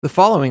The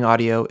following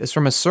audio is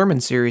from a sermon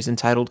series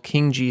entitled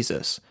King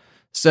Jesus,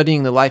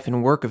 studying the life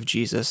and work of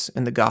Jesus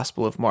in the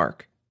Gospel of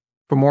Mark.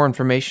 For more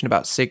information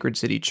about Sacred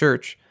City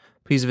Church,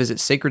 please visit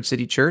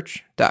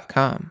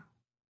sacredcitychurch.com.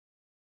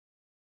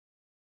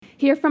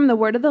 Hear from the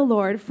word of the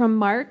Lord from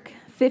Mark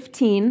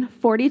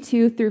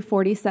 15:42 through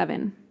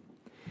 47.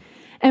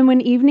 And when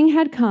evening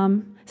had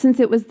come, since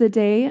it was the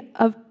day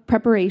of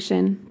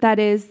preparation, that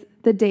is,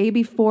 the day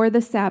before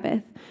the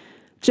Sabbath,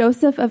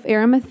 Joseph of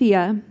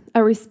Arimathea,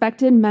 a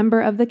respected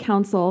member of the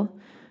council,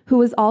 who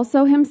was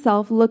also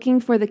himself looking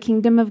for the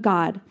kingdom of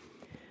God,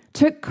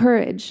 took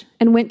courage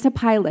and went to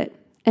Pilate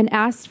and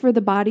asked for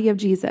the body of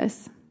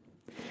Jesus.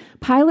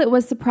 Pilate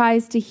was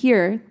surprised to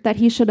hear that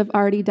he should have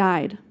already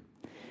died.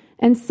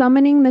 And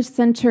summoning the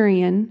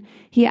centurion,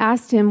 he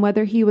asked him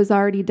whether he was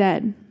already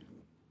dead.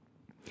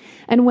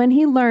 And when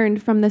he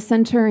learned from the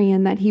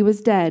centurion that he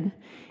was dead,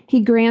 he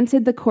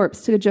granted the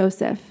corpse to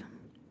Joseph.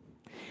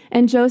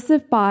 And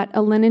Joseph bought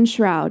a linen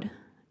shroud,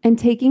 and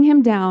taking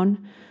him down,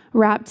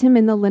 wrapped him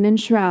in the linen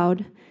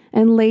shroud,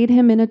 and laid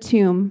him in a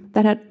tomb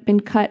that had been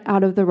cut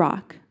out of the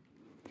rock.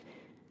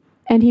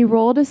 And he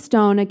rolled a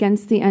stone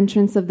against the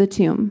entrance of the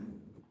tomb.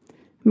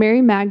 Mary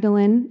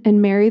Magdalene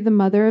and Mary, the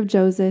mother of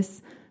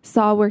Joseph,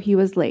 saw where he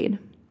was laid.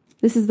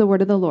 This is the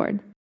word of the Lord.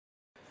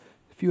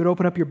 If you would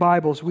open up your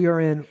Bibles, we are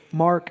in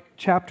Mark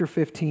chapter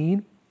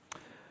 15.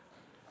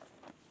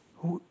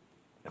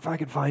 If I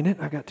could find it,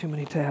 I got too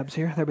many tabs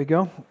here. There we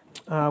go.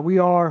 We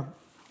are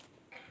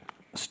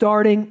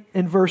starting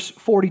in verse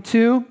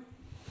 42.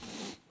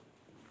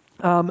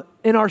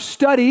 In our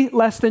study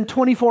less than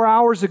 24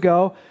 hours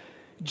ago,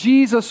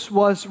 Jesus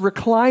was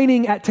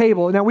reclining at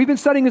table. Now, we've been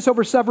studying this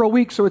over several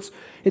weeks, so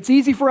it's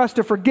easy for us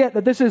to forget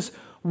that this is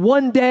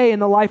one day in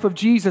the life of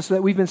Jesus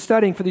that we've been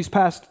studying for these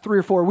past 3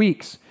 or 4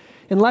 weeks.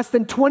 And less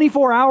than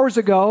 24 hours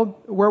ago,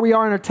 where we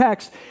are in our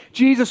text,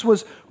 Jesus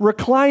was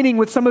reclining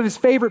with some of his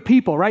favorite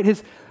people, right?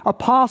 His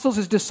apostles,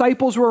 his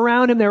disciples were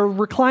around him. They were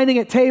reclining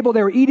at table.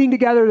 They were eating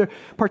together. They're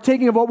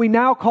partaking of what we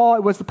now call,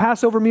 it was the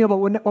Passover meal, but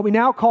what we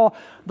now call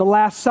the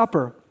Last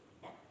Supper.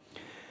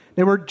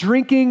 They were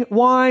drinking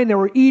wine. They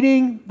were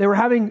eating. They were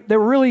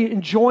really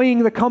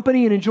enjoying the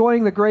company and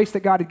enjoying the grace that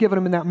God had given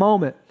them in that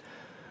moment.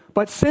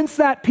 But since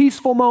that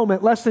peaceful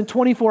moment, less than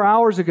 24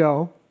 hours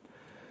ago,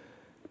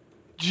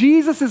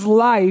 Jesus'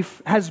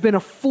 life has been a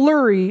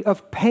flurry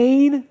of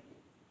pain,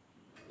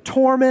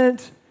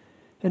 torment,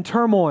 and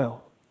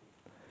turmoil.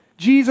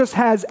 Jesus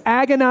has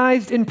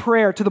agonized in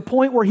prayer to the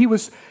point where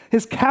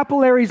his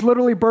capillaries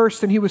literally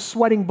burst and he was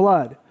sweating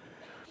blood.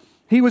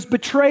 He was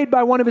betrayed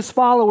by one of his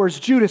followers,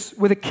 Judas,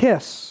 with a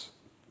kiss.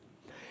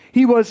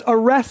 He was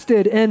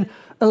arrested and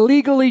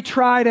illegally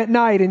tried at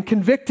night and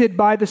convicted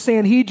by the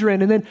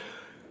Sanhedrin and then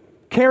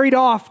carried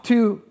off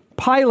to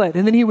Pilate.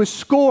 And then he was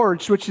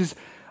scourged, which is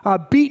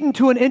beaten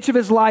to an inch of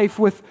his life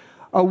with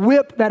a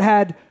whip that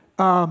had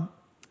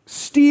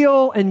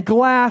steel and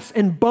glass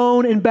and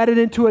bone embedded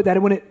into it,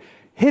 that when it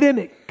hit him,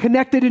 it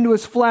connected into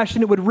his flesh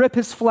and it would rip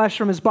his flesh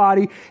from his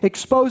body,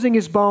 exposing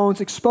his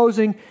bones,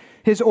 exposing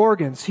his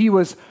organs. He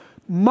was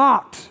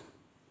mocked.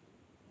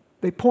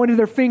 They pointed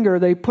their finger.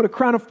 They put a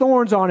crown of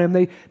thorns on him.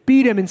 They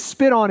beat him and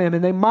spit on him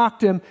and they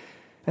mocked him,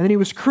 and then he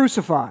was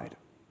crucified.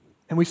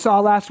 And we saw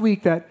last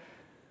week that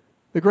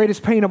the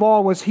greatest pain of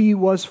all was he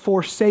was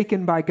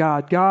forsaken by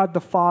God. God the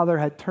Father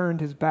had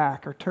turned his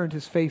back or turned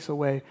his face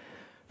away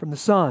from the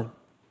Son.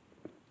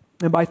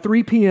 And by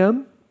 3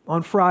 p.m.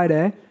 on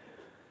Friday,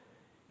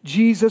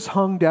 Jesus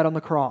hung dead on the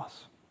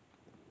cross.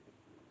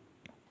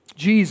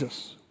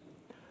 Jesus,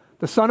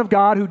 the Son of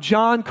God, who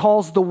John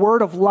calls the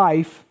Word of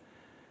life,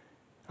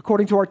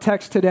 according to our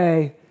text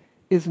today,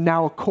 is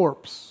now a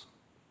corpse.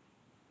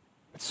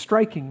 It's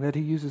striking that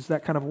he uses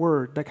that kind of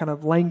word, that kind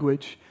of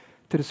language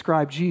to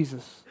describe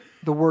Jesus,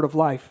 the Word of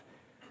life.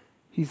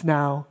 He's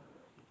now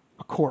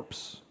a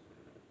corpse.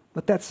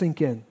 Let that sink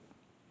in.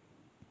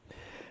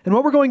 And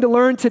what we're going to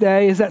learn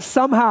today is that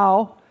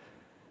somehow,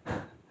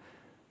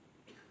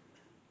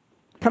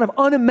 kind of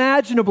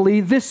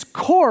unimaginably, this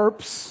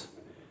corpse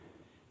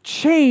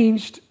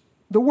changed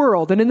the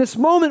world. And in this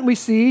moment we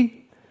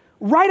see,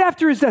 right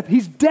after his death,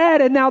 he's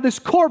dead, and now this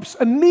corpse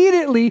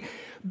immediately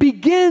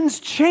begins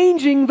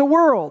changing the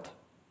world.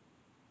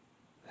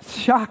 It's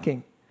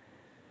shocking.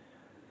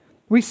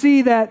 We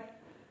see that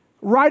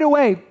right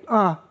away,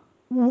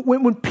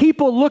 when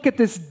people look at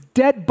this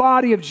dead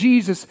body of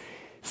Jesus,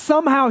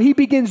 somehow he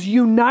begins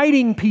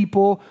uniting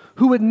people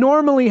who would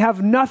normally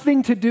have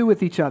nothing to do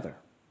with each other.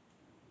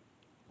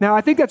 Now,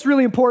 I think that's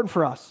really important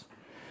for us,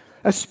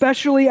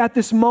 especially at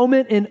this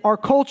moment in our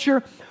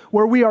culture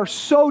where we are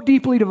so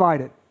deeply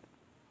divided.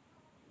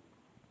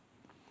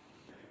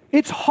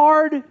 It's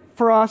hard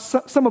for us,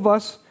 some of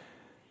us,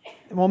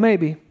 well,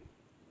 maybe,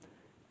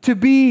 to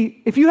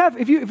be, if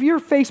your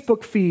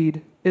Facebook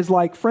feed is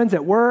like friends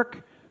at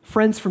work,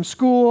 friends from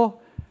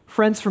school,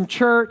 friends from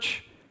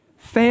church,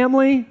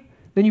 family,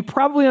 then you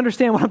probably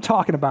understand what I'm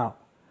talking about.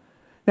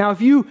 Now,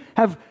 if you've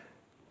got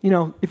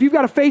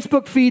a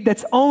Facebook feed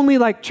that's only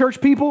like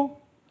church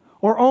people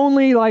or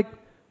only like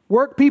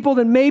work people,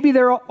 then maybe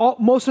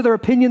most of their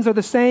opinions are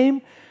the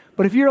same.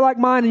 But if you're like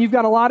mine and you've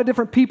got a lot of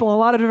different people and a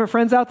lot of different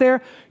friends out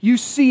there, you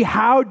see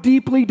how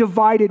deeply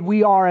divided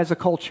we are as a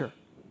culture.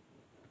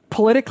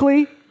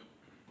 Politically,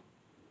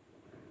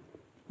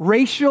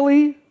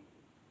 racially,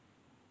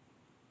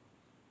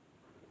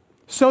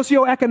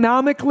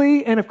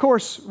 socioeconomically, and of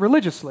course,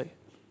 religiously.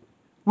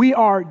 We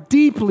are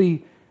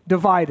deeply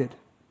divided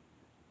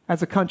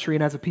as a country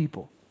and as a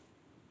people.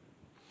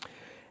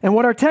 And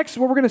what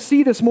we're going to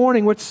see this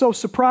morning, what's so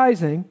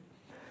surprising,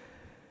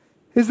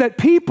 is that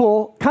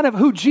people kind of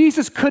who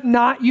Jesus could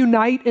not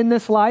unite in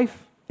this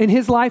life, in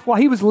his life, while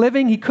he was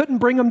living, he couldn't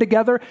bring them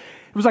together.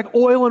 It was like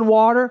oil and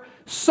water.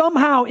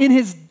 Somehow in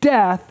his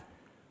death,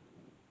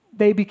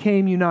 they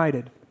became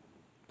united.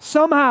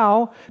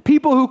 Somehow,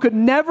 people who could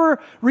never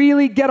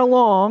really get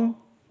along,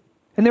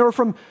 and they were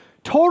from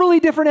totally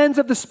different ends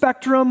of the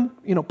spectrum,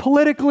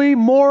 politically,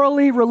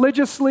 morally,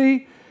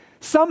 religiously,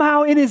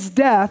 somehow in his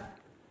death,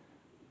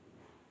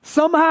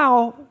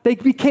 somehow they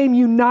became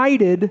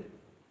united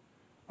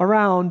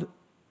around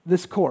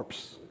this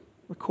corpse,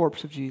 the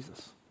corpse of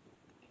Jesus.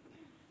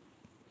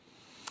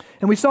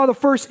 And we saw the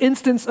first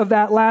instance of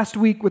that last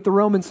week with the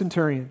Roman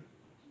centurion,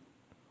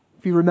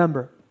 if you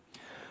remember.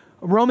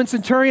 A Roman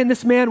centurion,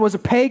 this man was a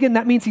pagan.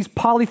 That means he's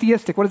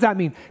polytheistic. What does that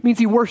mean? It means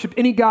he worshiped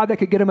any god that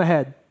could get him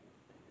ahead.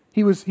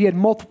 He had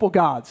multiple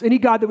gods. Any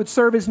god that would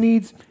serve his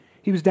needs,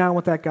 he was down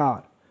with that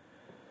god.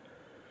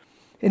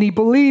 And he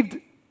believed,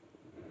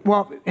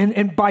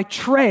 and by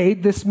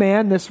trade, this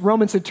man, this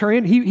Roman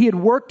centurion, he had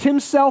worked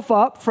himself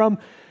up from,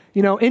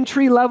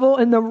 entry level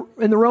in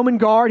the Roman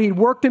guard. He'd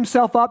worked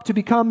himself up to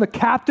become the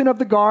captain of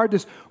the guard,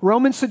 this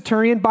Roman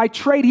centurion. By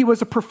trade, he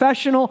was a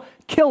professional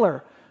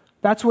killer.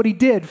 That's what he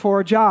did for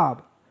a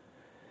job.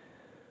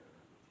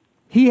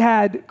 He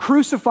had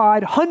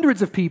crucified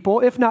hundreds of people,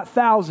 if not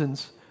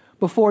thousands,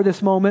 before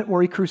this moment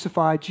where he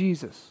crucified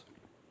Jesus.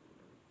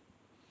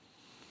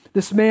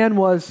 This man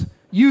was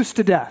used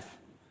to death.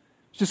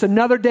 It's just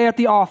another day at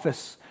the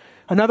office.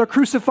 Another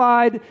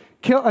crucified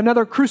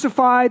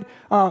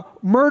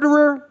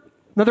murderer,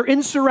 another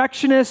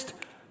insurrectionist,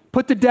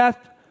 put to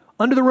death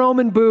under the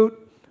Roman boot,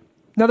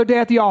 another day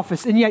at the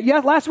office. And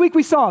yet, last week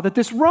we saw that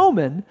this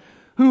Roman,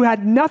 who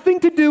had nothing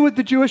to do with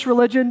the Jewish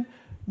religion,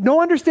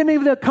 no understanding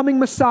of the coming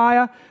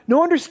Messiah,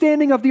 no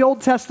understanding of the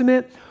Old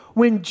Testament,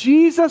 when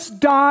Jesus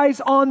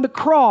dies on the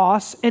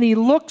cross and he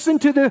looks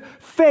into the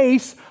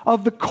face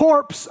of the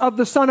corpse of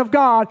the Son of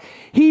God,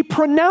 he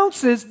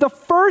pronounces the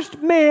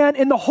first man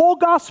in the whole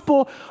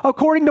gospel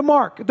according to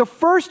Mark. The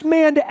first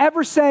man to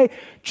ever say,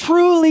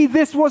 truly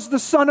this was the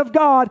Son of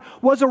God,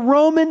 was a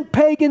Roman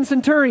pagan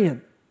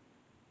centurion.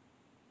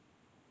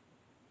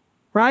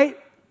 Right?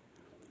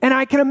 And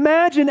I can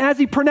imagine as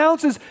he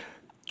pronounces,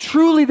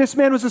 truly this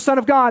man was the Son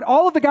of God,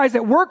 all of the guys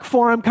that work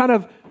for him kind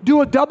of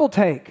do a double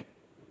take.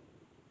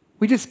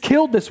 We just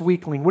killed this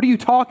weakling. What are you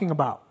talking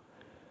about?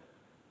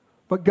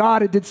 But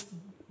God had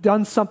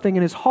done something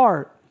in his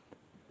heart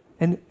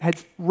and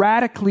had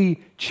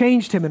radically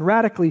changed him and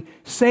radically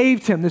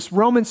saved him. This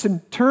Roman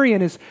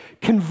centurion is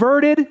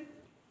converted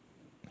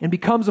and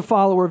becomes a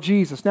follower of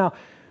Jesus. Now,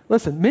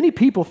 listen, many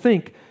people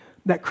think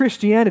that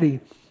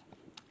Christianity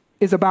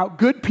is about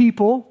good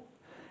people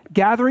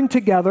gathering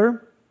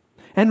together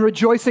and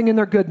rejoicing in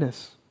their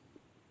goodness.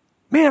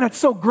 Man, it's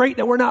so great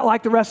that we're not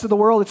like the rest of the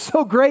world. It's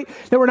so great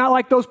that we're not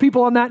like those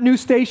people on that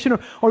news station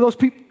or those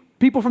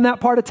people from that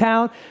part of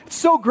town. It's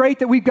so great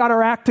that we've got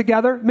our act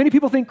together. Many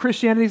people think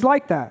Christianity is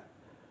like that.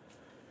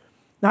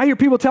 Now, I hear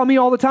people tell me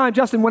all the time,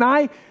 Justin, when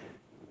I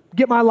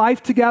get my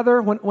life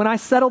together, when I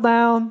settle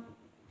down,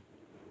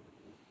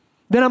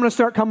 then I'm going to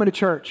start coming to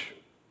church.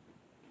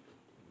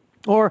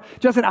 Or,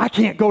 Justin, I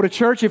can't go to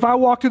church. If I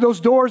walk through those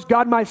doors,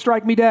 God might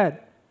strike me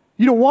dead.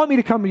 You don't want me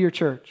to come to your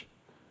church.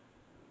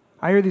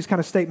 I hear these kind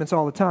of statements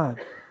all the time.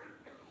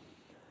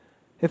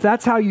 If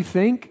that's how you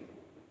think,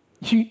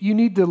 you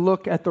need to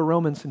look at the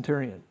Roman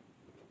centurion.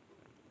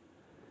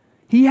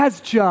 He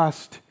has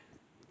just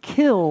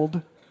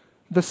killed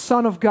the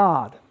Son of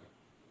God.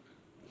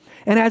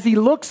 And as he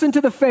looks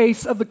into the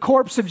face of the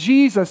corpse of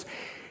Jesus,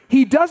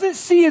 he doesn't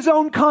see his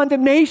own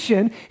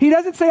condemnation. He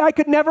doesn't say, I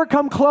could never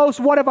come close.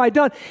 What have I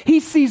done? He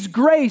sees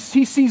grace.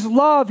 He sees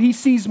love. He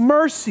sees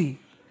mercy.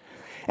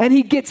 And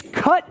he gets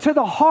cut to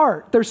the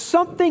heart. There's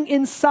something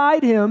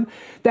inside him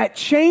that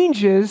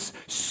changes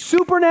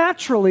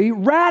supernaturally,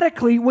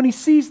 radically, when he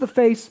sees the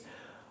face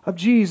of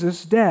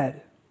Jesus dead.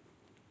 And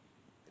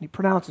he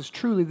pronounces,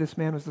 truly this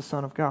man was the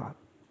Son of God.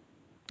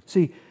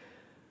 See,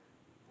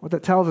 what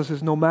that tells us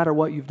is no matter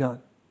what you've done,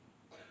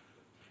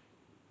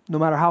 no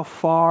matter how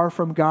far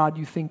from God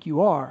you think you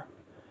are,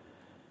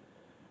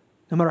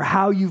 no matter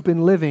how you've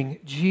been living,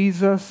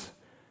 Jesus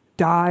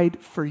died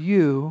for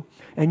you,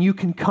 and you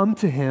can come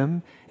to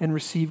him and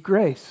receive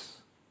grace.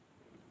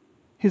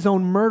 His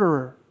own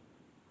murderer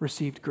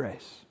received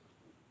grace.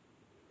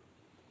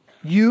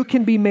 You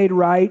can be made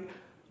right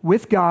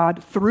with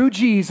God through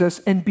Jesus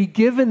and be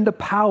given the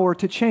power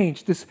to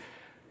change.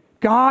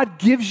 God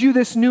gives you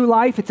this new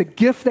life. It's a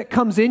gift that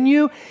comes in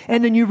you,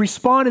 and then you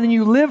respond, and then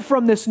you live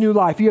from this new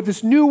life. You have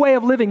this new way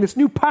of living, this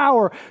new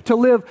power to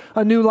live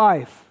a new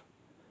life.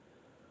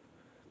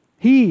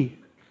 He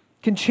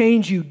can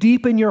change you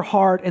deep in your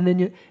heart and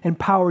then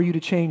empower you to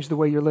change the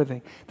way you're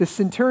living. The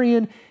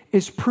centurion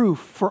is proof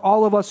for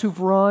all of us who've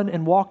run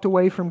and walked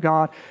away from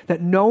God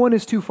that no one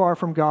is too far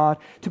from God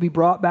to be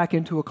brought back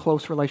into a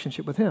close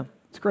relationship with Him.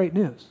 It's great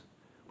news.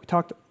 We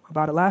talked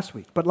about it last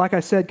week. But like I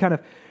said, kind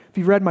of, if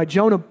you've read my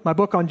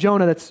book on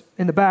Jonah that's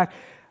in the back,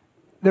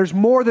 there's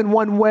more than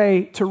one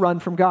way to run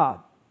from God.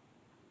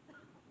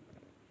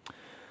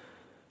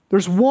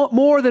 There's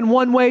more than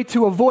one way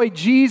to avoid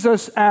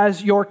Jesus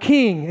as your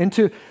king and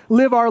to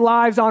live our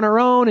lives on our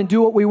own and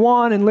do what we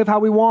want and live how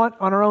we want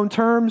on our own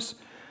terms.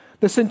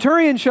 The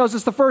centurion shows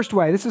us the first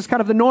way. This is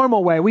kind of the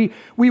normal way. We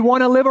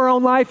want to live our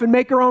own life and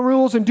make our own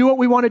rules and do what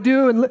we want to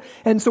do.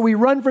 And so we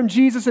run from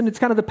Jesus, and it's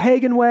kind of the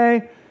pagan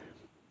way,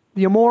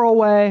 the immoral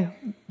way,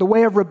 the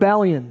way of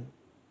rebellion.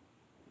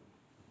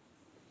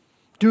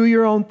 Do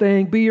your own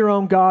thing, be your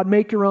own God,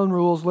 make your own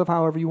rules, live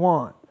however you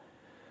want.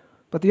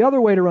 But the other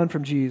way to run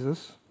from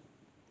Jesus,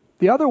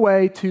 the other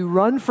way to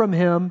run from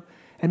Him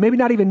and maybe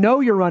not even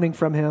know you're running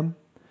from Him,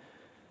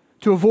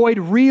 to avoid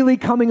really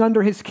coming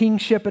under His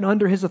kingship and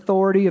under His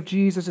authority of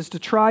Jesus, is to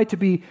try to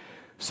be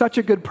such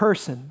a good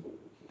person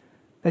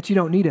that you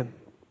don't need Him.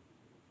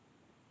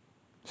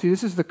 See,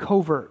 this is the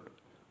covert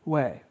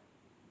way.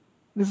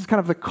 This is kind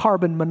of the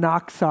carbon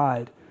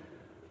monoxide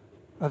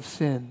of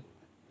sin.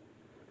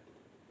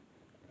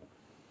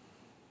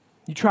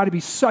 You try to be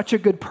such a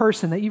good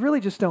person that you really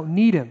just don't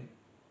need Him.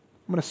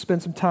 I'm going to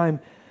spend some time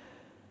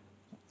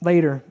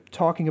later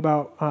talking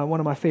about one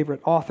of my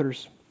favorite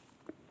authors.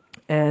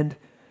 And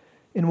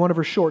in one of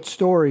her short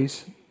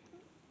stories,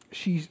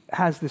 she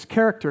has this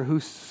character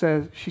who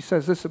says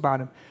this about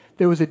him: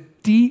 there was a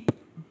deep,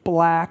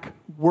 black,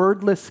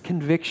 wordless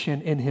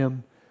conviction in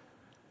him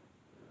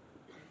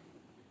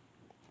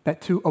that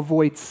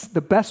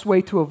the best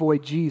way to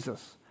avoid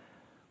Jesus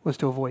was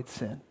to avoid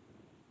sin.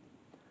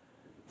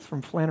 It's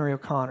from Flannery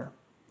O'Connor.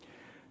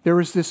 There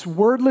was this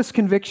wordless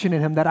conviction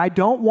in him that I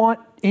don't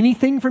want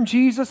anything from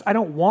Jesus. I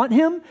don't want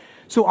Him,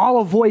 so I'll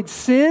avoid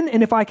sin.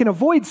 And if I can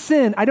avoid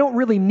sin, I don't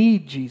really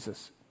need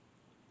Jesus.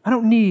 I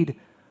don't need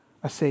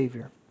a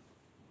Savior.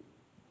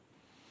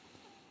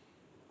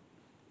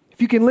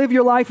 If you can live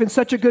your life in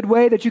such a good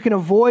way that you can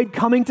avoid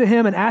coming to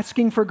Him and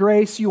asking for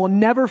grace, you will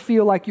never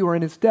feel like you are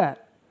in His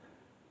debt.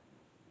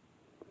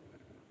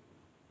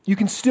 You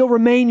can still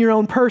remain your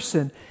own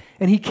person,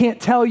 and He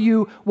can't tell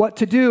you what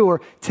to do or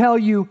tell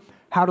you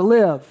how to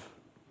live.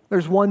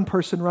 There's one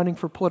person running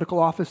for political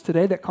office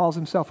today that calls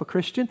himself a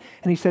Christian,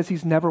 and he says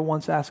he's never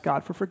once asked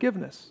God for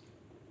forgiveness.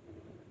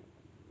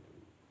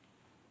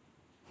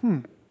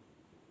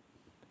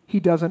 He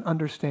doesn't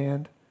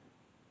understand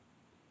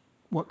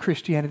what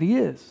Christianity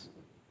is.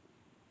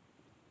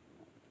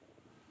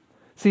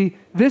 See,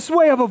 this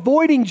way of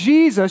avoiding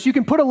Jesus, you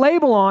can put a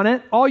label on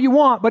it all you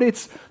want, but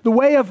it's the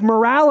way of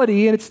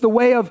morality and it's the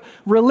way of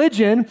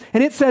religion.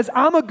 And it says,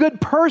 I'm a good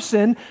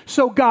person,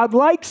 so God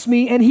likes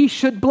me and He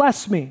should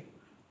bless me.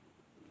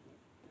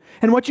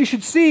 And what you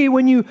should see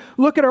when you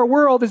look at our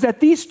world is that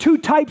these two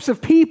types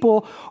of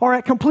people are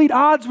at complete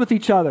odds with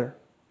each other.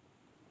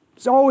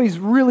 It's always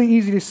really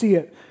easy to see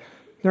it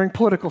during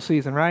political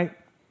season, right?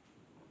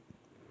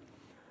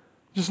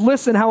 Just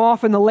listen how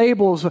often the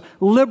labels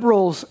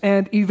liberals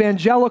and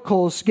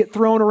evangelicals get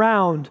thrown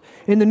around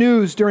in the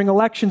news during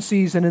election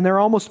season, and they're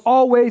almost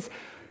always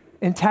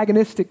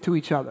antagonistic to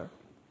each other.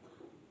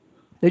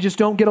 They just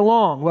don't get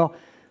along. Well,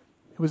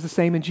 it was the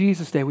same in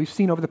Jesus' day. We've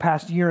seen over the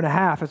past year and a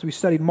half as we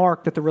studied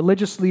Mark that the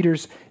religious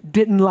leaders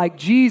didn't like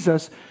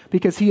Jesus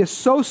because He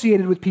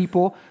associated with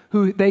people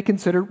who they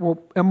considered were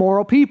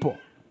immoral people.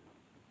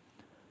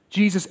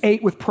 Jesus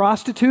ate with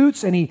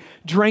prostitutes and He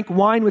drank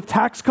wine with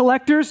tax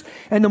collectors,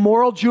 and the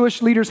moral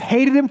Jewish leaders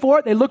hated Him for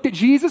it. They looked at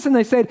Jesus and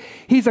they said,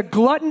 He's a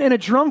glutton and a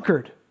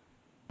drunkard.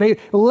 They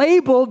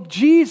labeled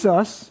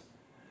Jesus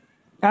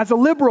as a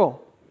liberal.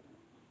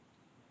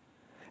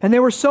 And they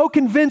were so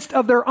convinced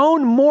of their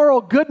own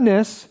moral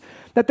goodness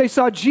that they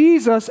saw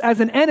Jesus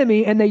as an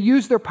enemy and they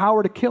used their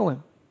power to kill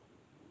Him.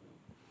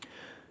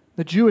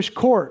 The Jewish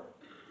court,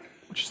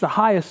 which is the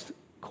highest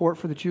court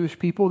for the Jewish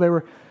people, they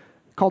were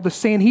called the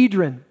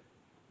Sanhedrin.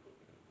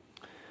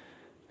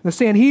 The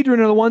Sanhedrin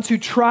are the ones who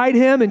tried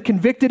Him and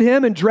convicted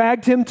Him and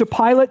dragged Him to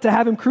Pilate to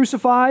have Him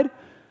crucified.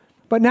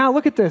 But now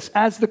look at this.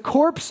 As the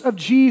corpse of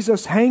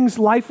Jesus hangs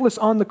lifeless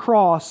on the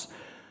cross,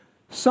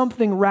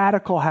 something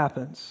radical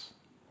happens.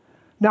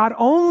 Not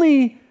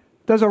only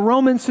does a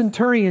Roman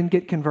centurion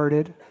get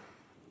converted,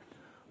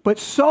 but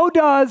so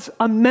does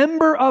a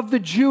member of the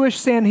Jewish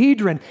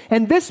Sanhedrin.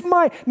 And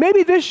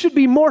maybe this should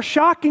be more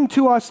shocking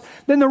to us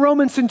than the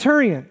Roman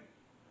centurion.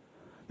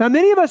 Now,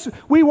 many of us,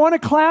 we want to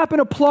clap and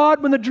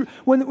applaud when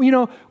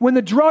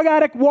the drug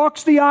addict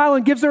walks the aisle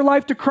and gives their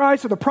life to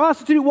Christ, or the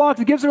prostitute walks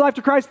and gives their life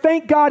to Christ.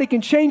 Thank God He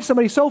can change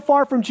somebody so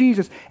far from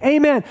Jesus.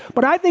 Amen.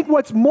 But I think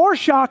what's more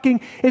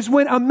shocking is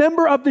when a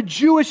member of the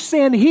Jewish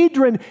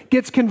Sanhedrin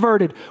gets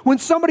converted. When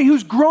somebody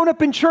who's grown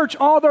up in church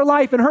all their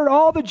life and heard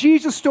all the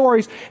Jesus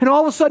stories, and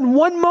all of a sudden,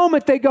 one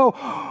moment they go,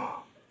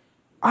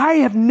 I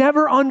have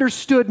never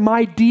understood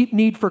my deep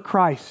need for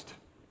Christ.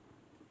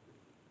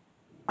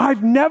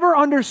 I've never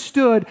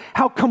understood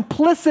how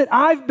complicit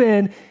I've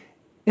been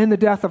in the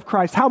death of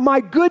Christ, how my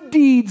good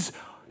deeds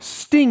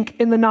stink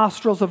in the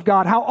nostrils of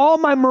God, how all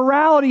my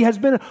morality has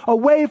been a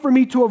way for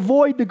me to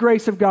avoid the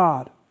grace of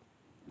God.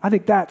 I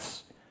think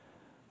that's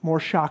more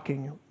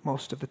shocking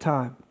most of the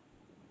time.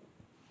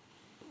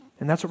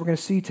 And that's what we're going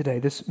to see today,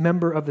 this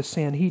member of the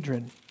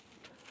Sanhedrin.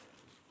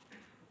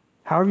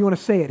 However you want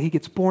to say it, he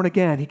gets born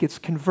again, he gets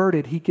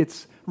converted, he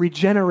gets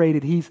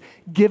regenerated, he's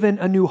given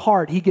a new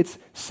heart, he gets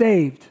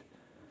saved.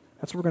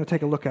 That's what we're going to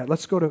take a look at.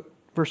 Let's go to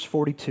verse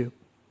 42.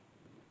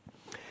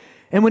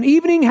 And when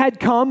evening had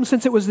come,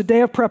 since it was the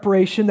day of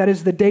preparation, that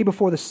is the day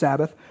before the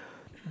Sabbath,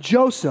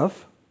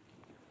 Joseph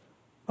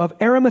of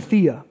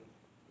Arimathea,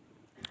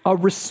 a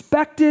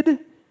respected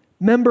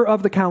member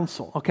of the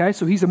council, okay?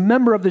 So he's a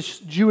member of this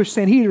Jewish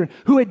Sanhedrin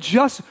who had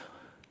just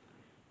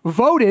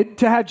voted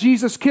to have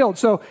Jesus killed.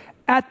 So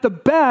at the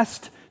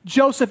best,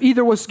 Joseph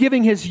either was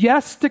giving his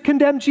yes to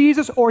condemn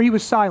Jesus or he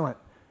was silent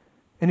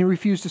and he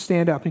refused to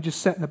stand up. He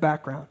just sat in the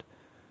background.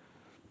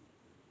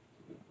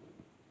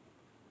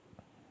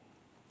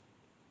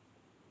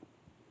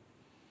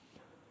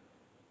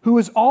 Who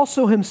was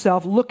also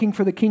himself looking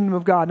for the kingdom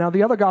of God. Now,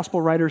 the other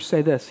gospel writers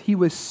say this: he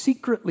was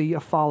secretly a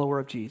follower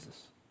of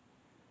Jesus.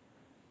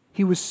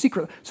 He was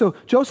secret. So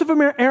Joseph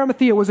of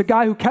Arimathea was a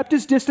guy who kept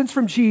his distance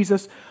from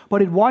Jesus, but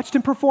had watched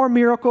him perform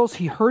miracles.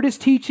 He heard his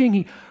teaching.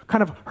 He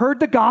kind of heard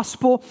the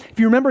gospel. If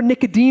you remember,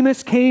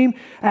 Nicodemus came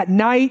at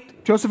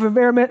night. Joseph of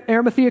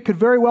Arimathea could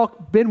very well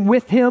have been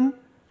with him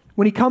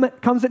when he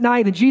comes at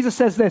night. And Jesus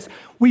says this: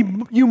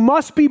 you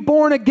must be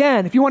born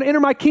again. If you want to enter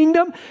my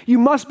kingdom, you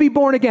must be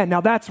born again.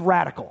 Now that's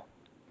radical.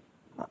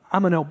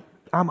 I'm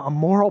a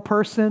moral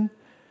person.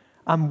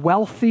 I'm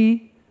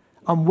wealthy.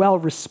 I'm well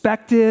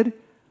respected.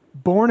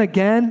 Born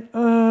again,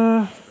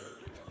 I'm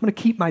going to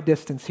keep my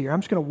distance here.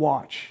 I'm just going to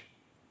watch,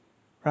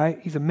 right?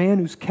 He's a man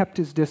who's kept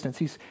his distance.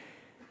 He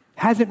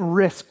hasn't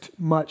risked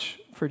much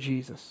for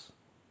Jesus.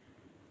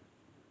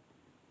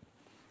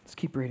 Let's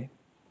keep reading.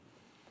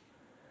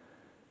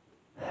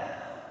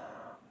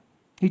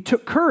 He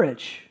took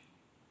courage.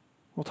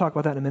 We'll talk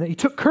about that in a minute. He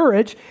took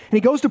courage, and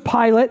he goes to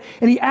Pilate,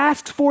 and he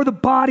asks for the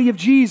body of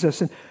Jesus.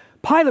 And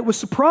Pilate was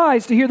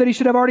surprised to hear that he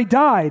should have already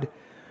died.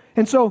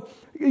 And so,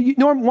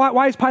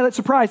 why is Pilate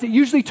surprised? It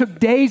usually took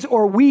days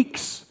or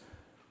weeks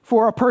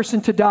for a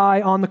person to die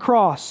on the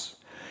cross.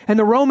 And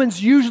the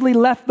Romans usually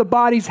left the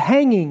bodies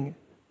hanging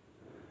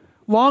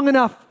long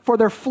enough for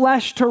their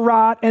flesh to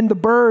rot and the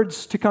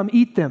birds to come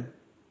eat them.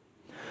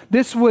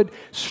 This would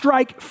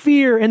strike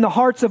fear in the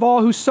hearts of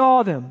all who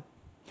saw them.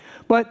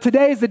 But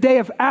today is the day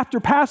of after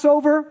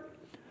Passover,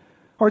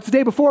 or it's the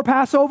day before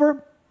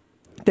Passover,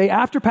 day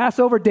after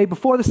Passover, day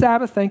before the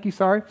Sabbath. Thank you,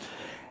 sorry.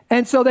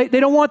 And so they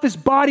don't want this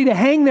body to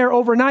hang there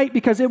overnight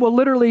because it will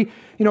literally,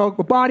 a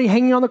body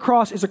hanging on the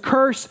cross is a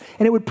curse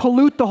and it would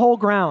pollute the whole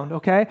ground,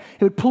 okay?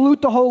 It would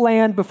pollute the whole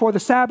land before the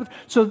Sabbath.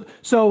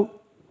 So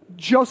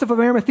Joseph of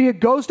Arimathea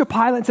goes to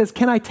Pilate and says,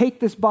 "Can I take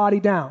this body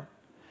down?"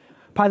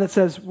 Pilate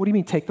says, "What do you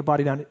mean take the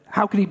body down?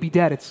 How could he be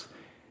dead? It's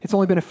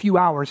only been a few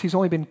hours. He's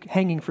only been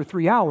hanging for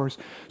 3 hours."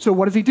 So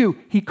what does he do?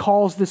 He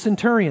calls the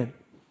centurion.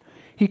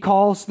 He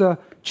calls the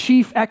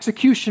chief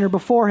executioner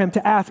before him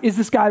to ask, is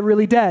this guy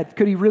really dead?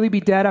 Could he really be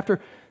dead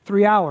after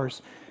 3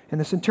 hours? And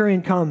the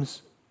centurion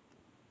comes.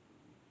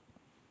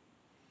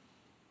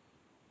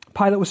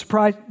 Pilate was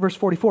surprised, verse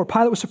 44,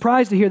 Pilate was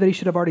surprised to hear that he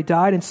should have already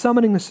died, and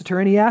summoning the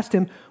centurion, he asked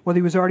him whether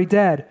he was already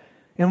dead.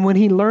 And when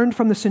he learned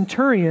from the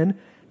centurion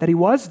that he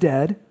was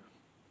dead,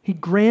 he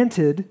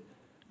granted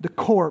the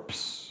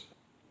corpse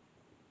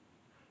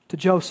to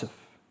Joseph.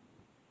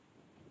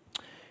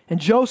 And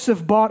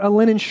Joseph bought a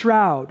linen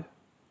shroud,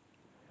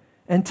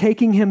 and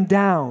taking him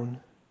down,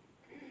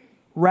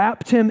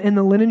 wrapped him in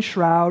the linen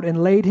shroud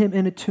and laid him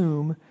in a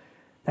tomb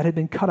that had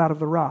been cut out of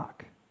the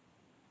rock.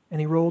 And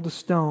he rolled a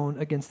stone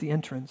against the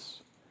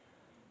entrance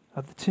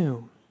of the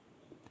tomb.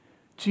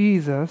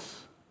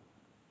 Jesus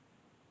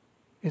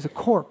is a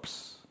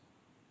corpse.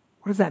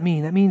 What does that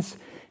mean? That means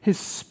his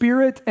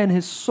spirit and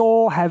his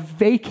soul have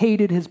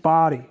vacated his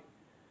body.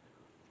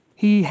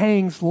 He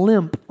hangs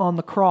limp on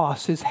the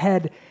cross. His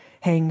head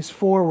hangs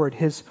forward.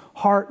 His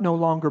heart no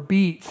longer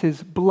beats.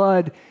 His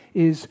blood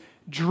is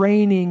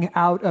draining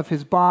out of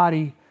his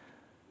body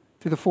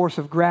through the force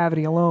of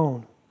gravity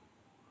alone.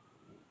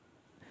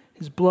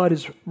 His blood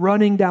is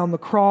running down the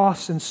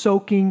cross and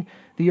soaking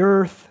the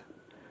earth,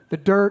 the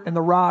dirt, and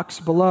the rocks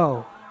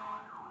below.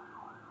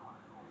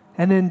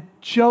 And then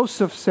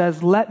Joseph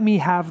says, "Let me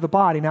have the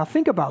body." Now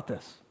think about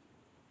this.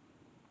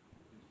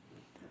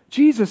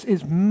 Jesus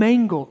is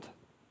mangled.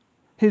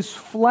 His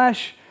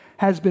flesh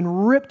has been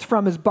ripped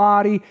from his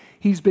body.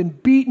 He's been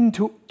beaten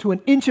to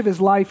an inch of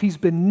his life. He's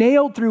been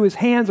nailed through his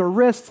hands or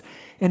wrists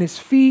and his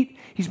feet.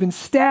 He's been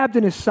stabbed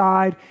in his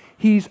side.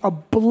 He's a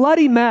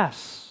bloody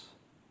mess.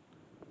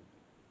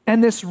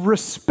 And this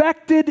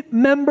respected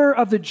member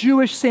of the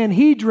Jewish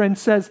Sanhedrin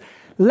says,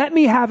 "Let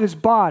me have his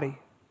body."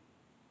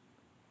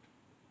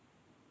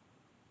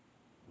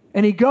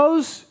 And he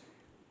goes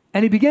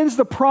and he begins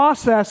the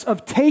process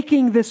of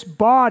taking this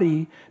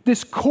body,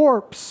 this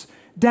corpse,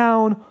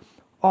 down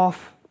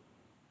off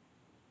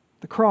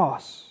the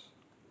cross.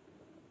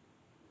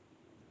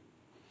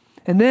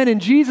 And then in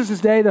Jesus'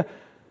 day,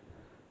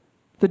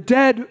 the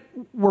dead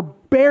were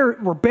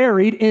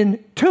buried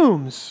in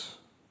tombs.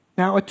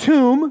 Now, a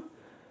tomb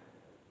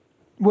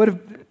would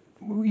have,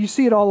 you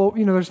see it all,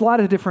 there's a lot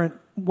of different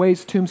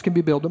ways tombs can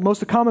be built, but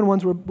most of the common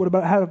ones would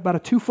have about a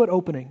 2-foot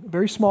opening, a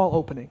very small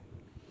opening.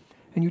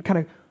 And you'd kind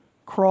of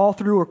crawl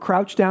through or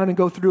crouch down and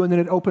go through, and then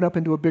it'd open up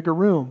into a bigger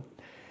room.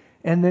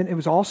 And then it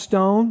was all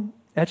stone,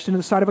 etched into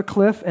the side of a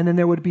cliff, and then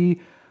there would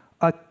be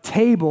a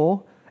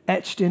table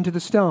etched into the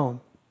stone.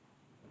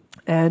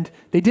 And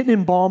they didn't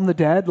embalm the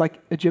dead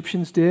like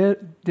Egyptians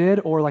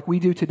did or like we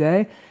do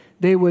today.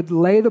 They would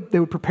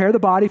prepare the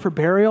body for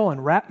burial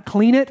and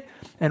clean it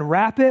and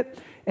wrap it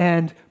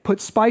and put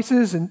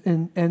spices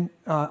and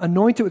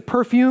anoint it with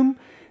perfume.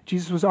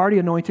 Jesus was already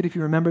anointed, if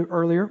you remember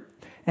earlier.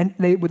 And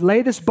they would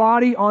lay this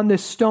body on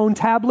this stone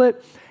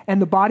tablet,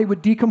 and the body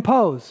would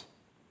decompose.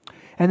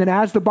 And then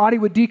as the body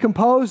would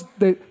decompose,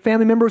 the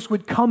family members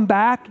would come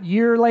back a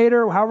year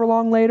later, or however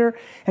long later,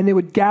 and they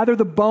would gather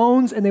the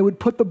bones, and they would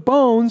put the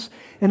bones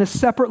in a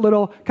separate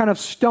little kind of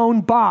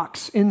stone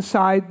box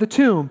inside the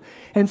tomb.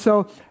 And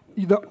so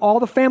all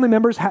the family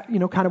members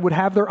kind of would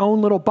have their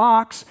own little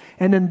box,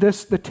 and then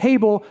the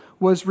table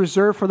was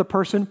reserved for the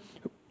person,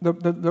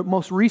 the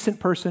most recent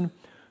person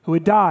who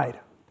had died.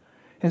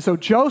 And so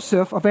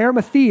Joseph of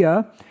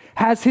Arimathea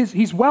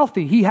he's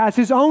wealthy. He has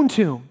his own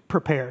tomb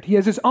prepared. He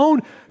has his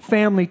own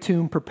family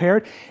tomb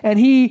prepared, and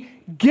he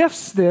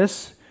gifts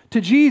this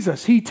to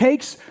Jesus. He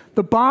takes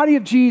the body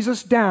of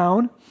Jesus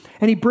down,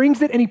 and he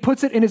brings it and he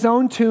puts it in his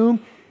own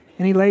tomb,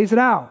 and he lays it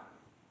out.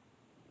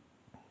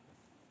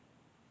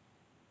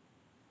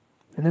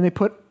 And then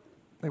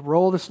they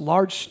roll this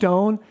large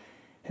stone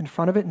in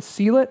front of it and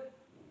seal it.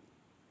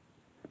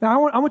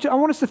 Now, I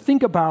want us to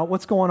think about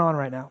what's going on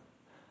right now.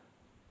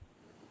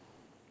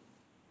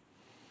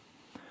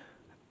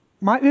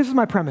 This is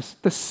my premise.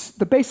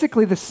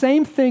 Basically, the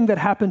same thing that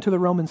happened to the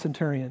Roman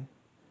centurion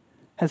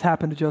has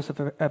happened to Joseph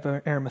of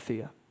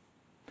Arimathea.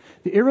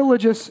 The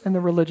irreligious and the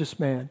religious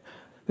man,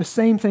 the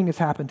same thing has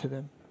happened to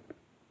them.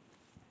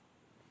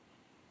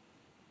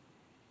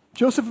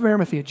 Joseph of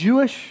Arimathea,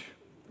 Jewish,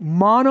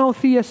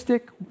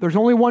 monotheistic. There's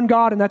only one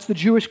God, and that's the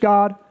Jewish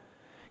God.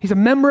 He's a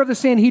member of the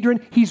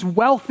Sanhedrin. He's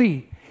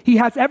wealthy. He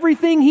has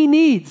everything he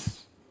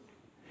needs.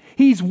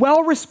 He's a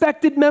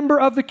well-respected member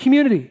of the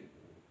community.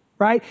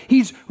 Right?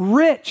 He's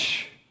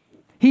rich.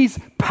 He's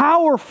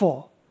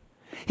powerful.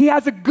 He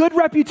has a good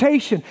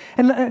reputation.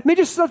 And let me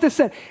just let this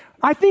say,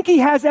 I think he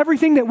has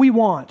everything that we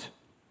want.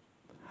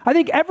 I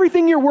think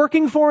everything you're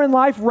working for in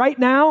life right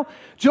now,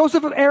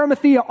 Joseph of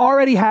Arimathea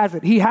already has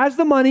it. He has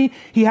the money.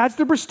 He has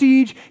the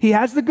prestige. He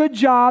has the good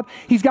job.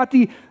 He's got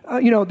the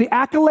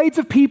accolades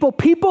of people.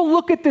 People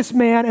look at this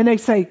man and they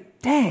say,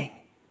 dang,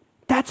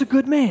 that's a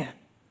good man.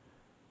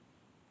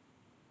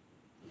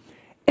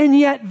 And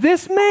yet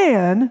this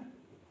man,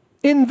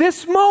 in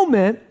this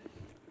moment,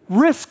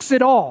 risks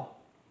it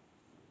all.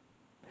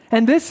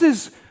 And this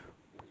has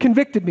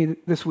convicted me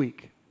this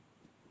week.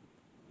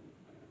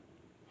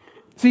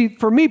 See,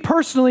 for me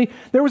personally,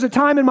 there was a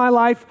time in my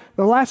life,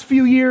 the last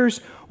few years,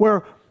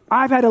 where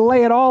I've had to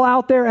lay it all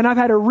out there and I've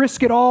had to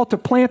risk it all to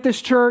plant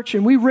this church.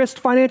 And we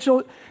risked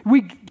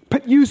we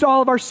used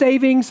all of our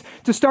savings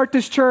to start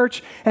this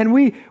church, and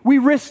we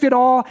risked it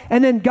all.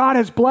 And then God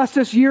has blessed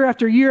us year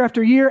after year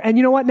after year. And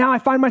you know what? Now I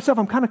find myself,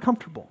 I'm kind of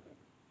comfortable.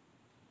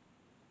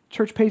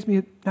 Church pays me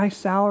a nice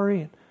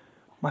salary, and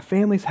my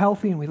family's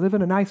healthy, and we live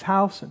in a nice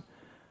house, and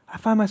I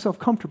find myself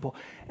comfortable.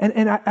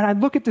 And I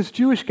look at this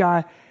Jewish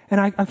guy, and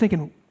I'm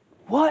thinking,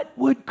 what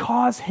would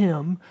cause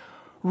him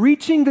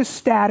reaching this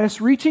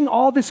status, reaching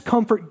all this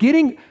comfort,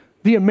 getting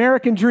the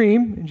American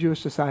dream in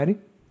Jewish society?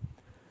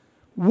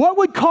 What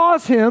would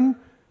cause him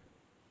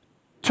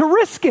to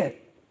risk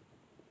it?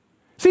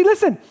 See,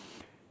 listen,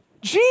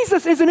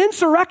 Jesus is an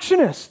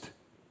insurrectionist.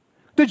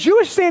 The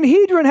Jewish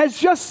Sanhedrin has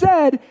just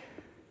said,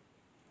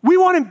 we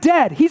want him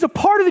dead. He's a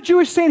part of the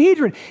Jewish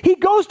Sanhedrin. He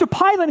goes to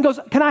Pilate and goes,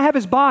 can I have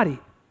his body?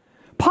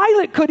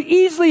 Pilate could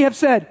easily have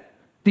said,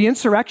 the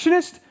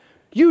insurrectionist,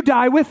 you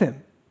die with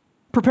him.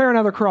 Prepare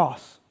another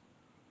cross.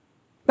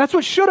 That's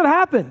what should have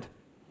happened.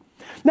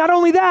 Not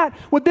only that,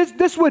 what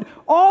this would,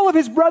 all of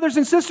his brothers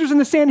and sisters in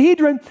the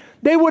Sanhedrin,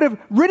 they would have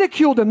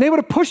ridiculed him. They would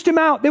have pushed him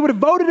out. They would have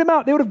voted him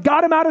out. They would have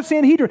got him out of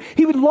Sanhedrin.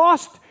 He would have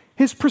lost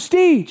his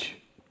prestige.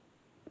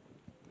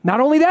 Not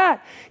only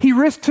that, he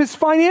risked his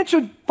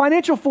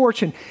financial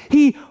fortune.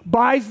 He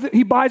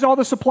buys all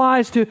the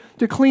supplies to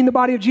clean the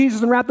body of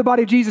Jesus and wrap the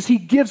body of Jesus. He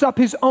gives up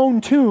his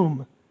own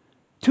tomb.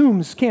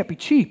 Tombs can't be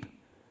cheap.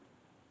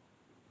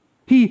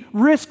 He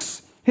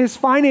risks his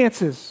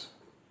finances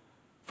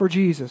for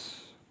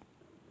Jesus.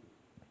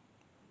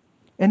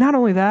 And not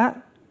only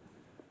that,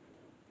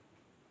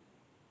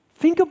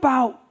 think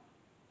about,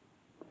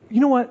 you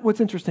know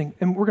what's interesting,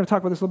 and we're going to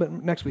talk about this a little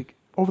bit next week.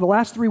 Over the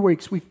last 3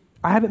 weeks,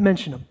 I haven't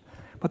mentioned them,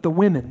 but the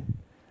women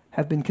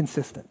have been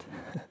consistent.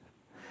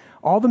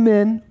 All the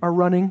men are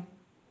running,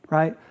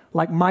 right,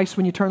 like mice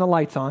when you turn the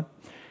lights on,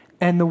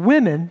 and the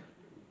women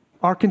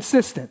are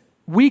consistent.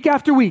 week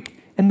after week.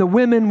 And the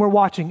women were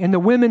watching, and the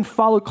women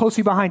followed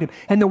closely behind him.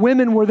 And the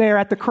women were there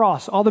at the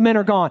cross. All the men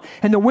are gone.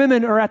 And the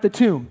women are at the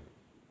tomb.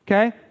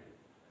 Okay?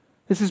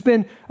 This has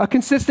been a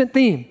consistent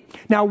theme.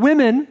 Now,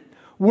 women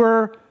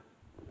were,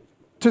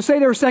 to say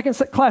they were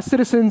second-class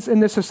citizens in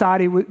this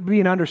society would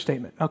be an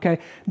understatement. Okay?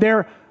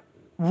 Their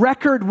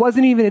record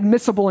wasn't even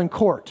admissible in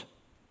court.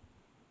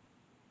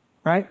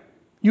 Right?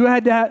 You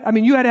had to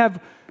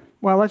have,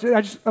 well, I'm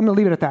going to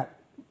leave it at that.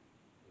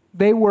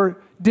 They were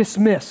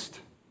dismissed.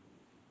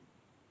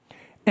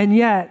 And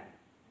yet,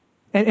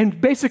 and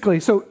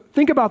basically, so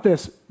think about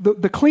this.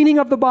 The cleaning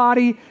of the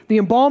body, the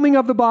embalming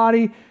of the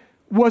body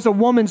was a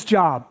woman's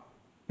job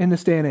in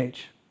this day and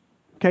age.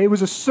 Okay, it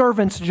was a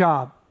servant's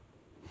job.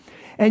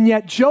 And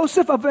yet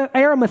Joseph of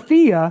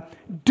Arimathea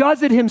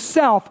does it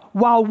himself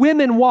while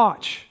women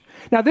watch.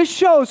 Now this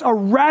shows a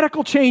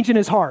radical change in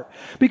his heart,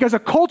 because a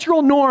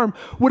cultural norm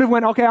would have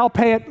went, okay, I'll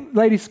pay it.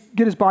 Ladies,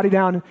 get his body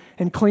down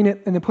and clean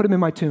it and then put him in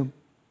my tomb.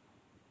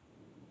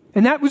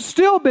 And that would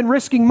still been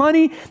risking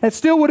money. That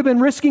still would have been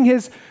risking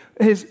his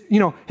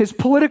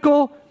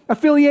political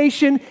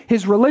affiliation,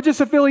 his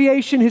religious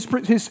affiliation, his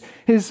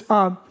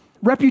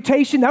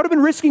reputation. That would have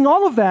been risking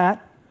all of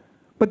that.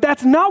 But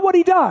that's not what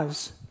he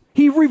does.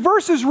 He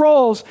reverses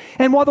roles,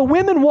 and while the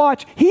women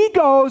watch, he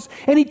goes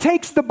and he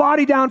takes the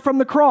body down from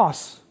the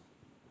cross.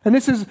 And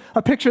this is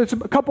a picture that's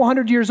a couple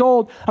hundred years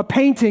old, a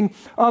painting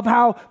of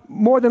how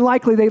more than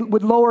likely they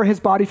would lower his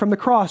body from the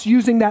cross.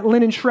 Using that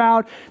linen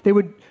shroud, they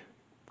would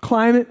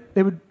climb it,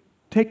 they would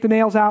take the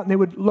nails out, and they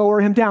would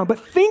lower him down. But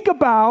think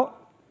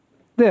about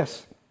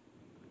this.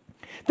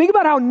 Think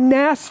about how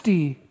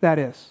nasty that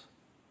is.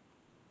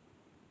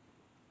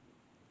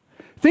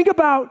 Think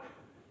about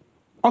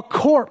a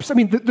corpse. I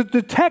mean,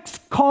 the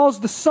text calls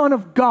the Son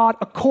of God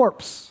a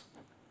corpse.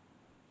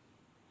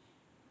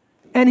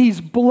 And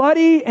he's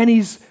bloody and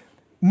he's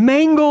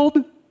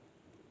mangled.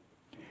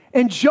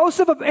 And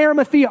Joseph of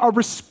Arimathea, a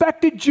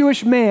respected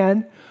Jewish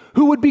man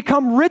who would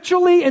become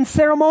ritually and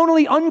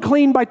ceremonially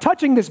unclean by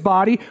touching this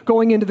body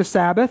going into the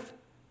Sabbath,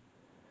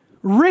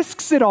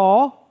 risks it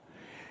all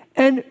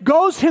and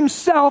goes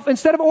himself,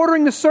 instead of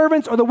ordering the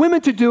servants or the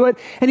women to do it,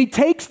 and he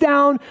takes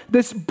down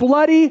this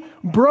bloody,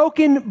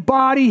 broken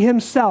body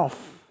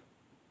himself.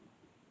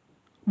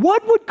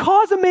 What would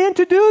cause a man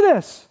to do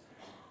this?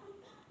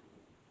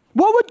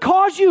 What would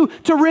cause you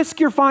to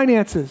risk your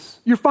finances,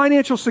 your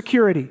financial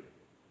security?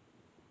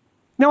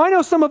 Now, I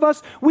know some of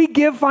us, we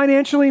give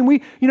financially,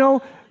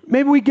 and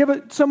maybe we give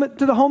some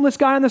to the homeless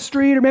guy on the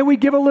street, or maybe we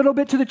give a little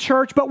bit to the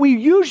church, but we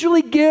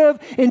usually give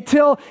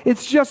until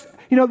it's just,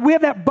 we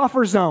have that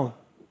buffer zone.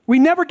 We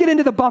never get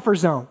into the buffer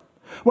zone.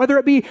 Whether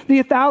it be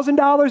the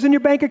 $1,000 in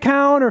your bank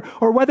account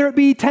or whether it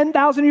be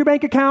 $10,000 in your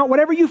bank account,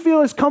 whatever you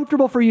feel is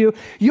comfortable for you,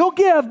 you'll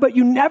give, but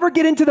you never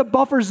get into the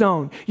buffer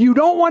zone. You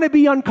don't want to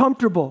be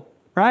uncomfortable,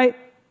 right?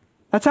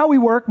 That's how we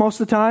work most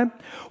of the time.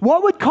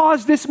 What would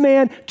cause this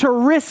man to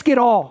risk it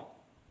all?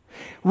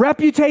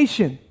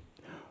 Reputation,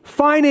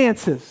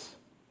 finances,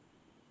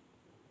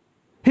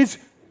 his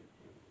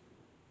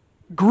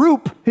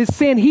group, his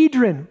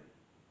Sanhedrin.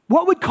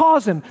 What would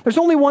cause him? There's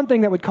only one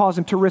thing that would cause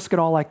him to risk it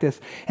all like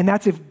this, and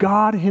that's if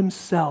God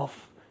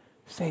himself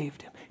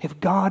saved him, if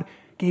God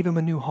gave him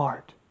a new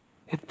heart,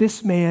 if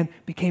this man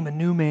became a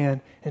new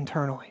man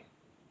internally.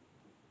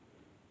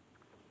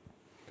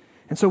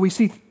 And so we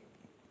see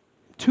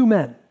two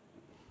men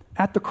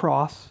at the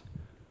cross,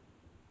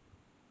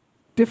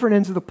 different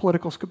ends of the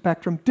political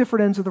spectrum,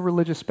 different ends of the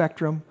religious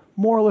spectrum,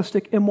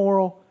 moralistic,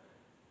 immoral.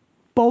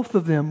 Both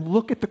of them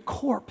look at the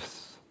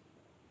corpse.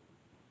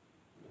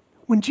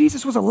 When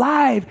Jesus was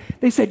alive,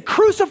 they said,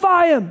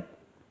 crucify him.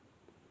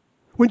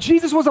 When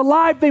Jesus was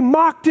alive, they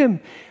mocked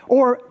him.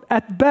 Or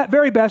at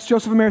very best,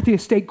 Joseph of Arimathea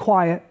stayed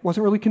quiet,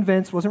 wasn't really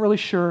convinced, wasn't really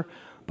sure.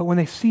 But when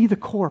they see the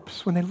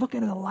corpse, when they look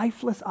into the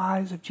lifeless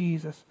eyes of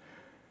Jesus,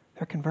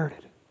 they're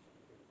converted.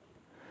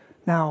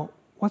 Now,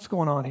 what's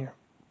going on here?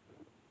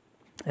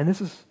 And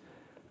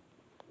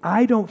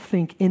I don't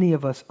think any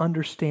of us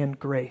understand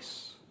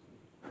grace.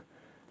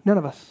 None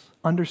of us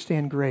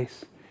understand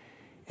grace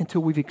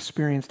until we've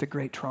experienced a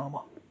great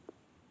trauma.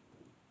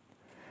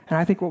 And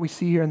I think what we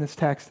see here in this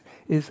text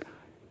is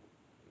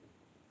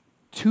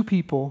two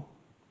people,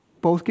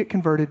 both get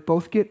converted,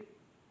 both get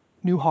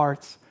new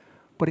hearts,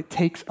 but it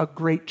takes a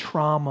great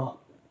trauma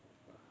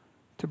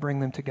to bring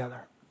them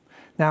together.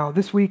 Now,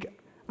 this week,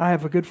 I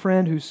have a good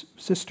friend whose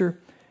sister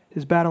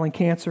is battling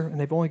cancer, and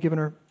they've only given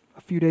her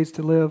a few days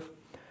to live.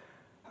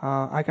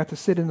 I got to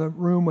sit in the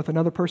room with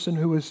another person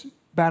who was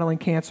battling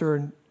cancer,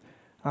 and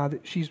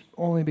she's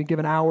only been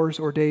given hours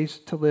or days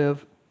to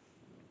live.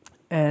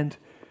 And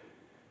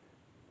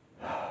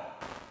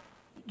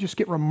just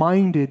get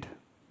reminded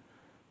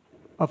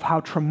of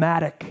how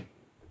traumatic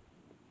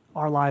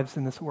our lives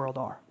in this world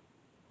are,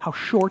 how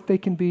short they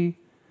can be.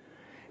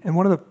 And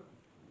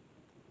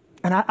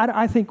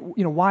I think,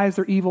 why is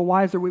there evil?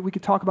 Why is there, we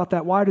could talk about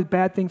that. Why do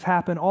bad things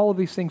happen? All of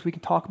these things we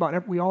can talk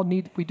about.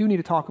 We do need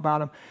to talk about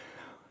them.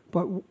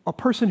 But a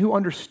person who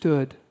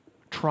understood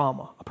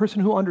trauma, a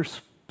person who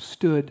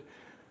understood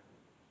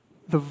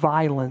the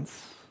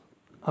violence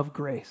of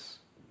grace,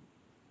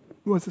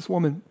 was this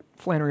woman,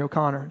 Flannery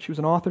O'Connor. She was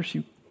an author.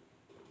 She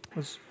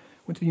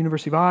went to the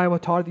University of Iowa,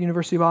 taught at the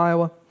University of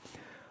Iowa.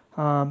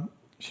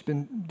 She's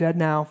been dead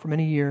now for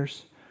many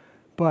years.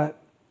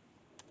 But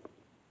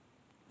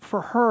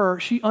for her,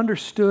 she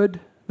understood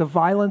the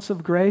violence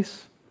of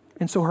grace.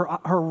 And so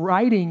her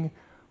writing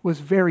was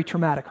very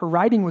traumatic. Her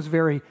writing was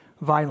very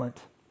violent.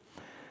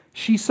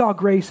 She saw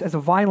grace as a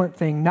violent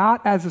thing,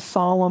 not as a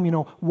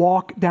solemn,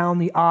 walk down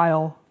the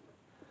aisle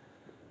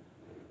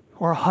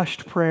or a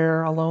hushed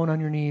prayer alone on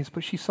your knees,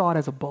 but she saw it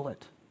as a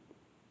bullet.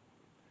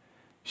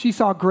 She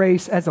saw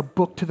grace as a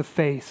book to the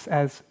face,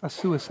 as a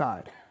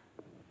suicide.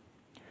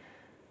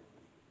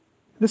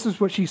 This is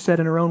what she said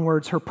in her own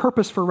words, her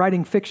purpose for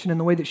writing fiction in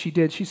the way that she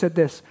did. She said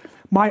this,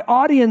 "My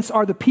audience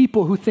are the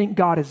people who think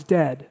God is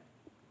dead.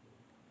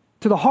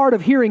 To the hard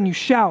of hearing you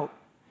shout,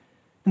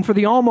 and for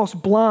the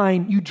almost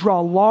blind you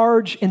draw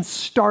large and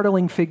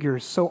startling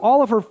figures." So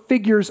all of her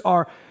figures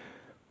are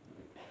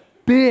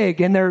big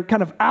and they're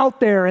kind of out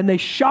there and they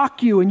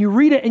shock you, and you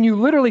read it and you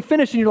literally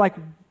finish and you're like,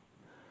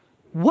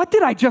 what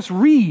did I just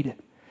read?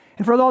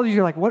 And for all of you,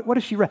 you're like, what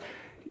has she read?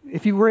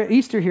 If you were at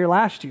Easter here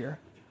last year,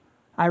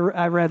 I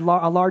read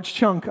a large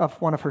chunk of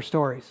one of her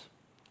stories,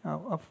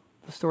 of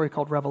the story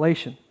called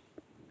Revelation.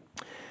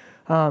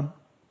 But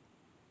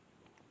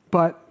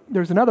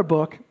there's another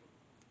book,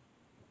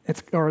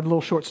 or a little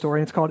short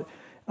story, and it's called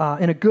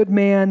 "And a Good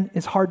Man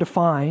is Hard to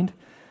Find."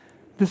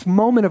 This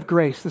moment of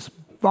grace, this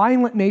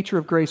violent nature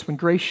of grace when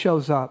grace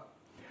shows up,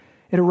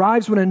 it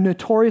arrives when a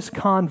notorious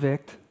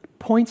convict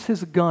points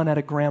his gun at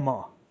a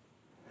grandma.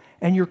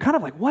 And you're kind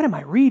of like, what am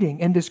I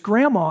reading? And this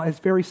grandma is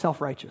very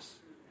self-righteous.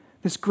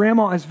 This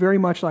grandma is very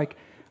much like,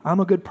 I'm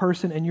a good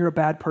person and you're a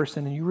bad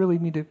person, and you really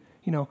need to,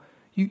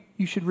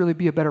 you should really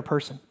be a better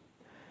person.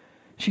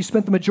 She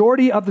spent the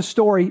majority of the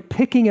story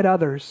picking at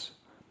others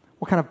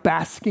while kind of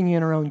basking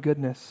in her own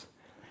goodness.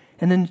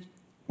 And then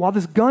while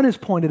this gun is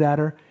pointed at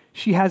her,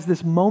 she has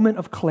this moment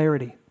of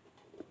clarity.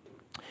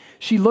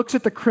 She looks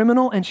at the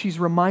criminal and she's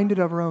reminded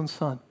of her own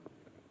son.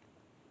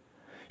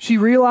 She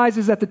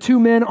realizes that the two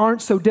men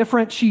aren't so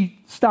different.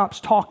 She stops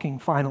talking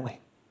finally.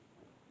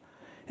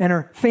 And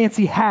her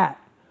fancy hat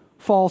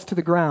falls to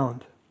the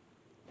ground.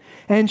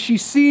 And she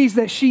sees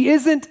that she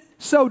isn't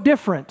so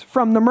different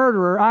from the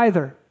murderer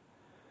either.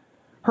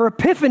 Her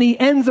epiphany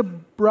ends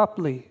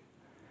abruptly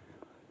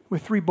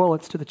with 3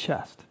 bullets to the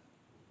chest.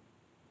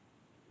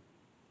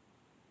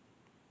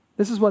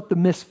 This is what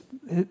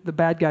the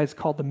bad guys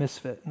called the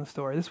misfit in the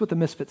story. This is what the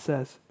misfit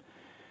says.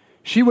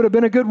 She would have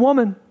been a good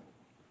woman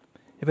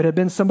if it had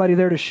been somebody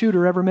there to shoot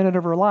her every minute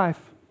of her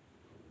life.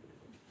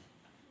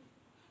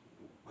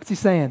 What's he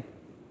saying?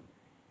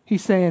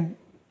 He's saying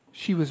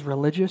she was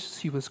religious,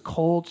 she was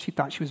cold, she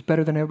thought she was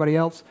better than everybody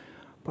else.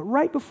 But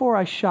right before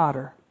I shot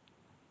her,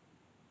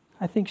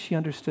 I think she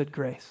understood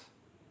grace.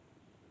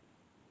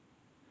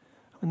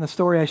 In the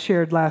story I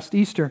shared last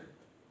Easter,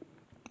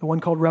 the one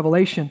called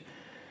Revelation,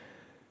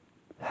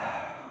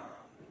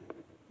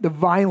 the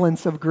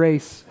violence of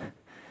grace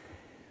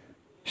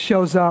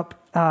shows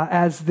up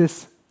as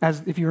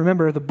if you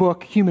remember the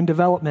book, Human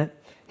Development,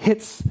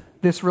 hits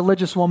this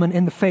religious woman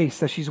in the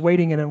face as she's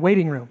waiting in a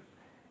waiting room.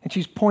 And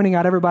she's pointing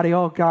out everybody,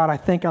 oh God,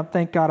 thank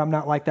God I'm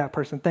not like that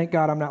person. Thank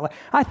God I'm not like,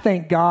 I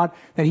thank God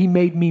that he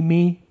made me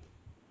me.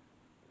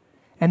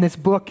 And this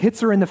book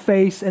hits her in the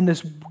face, and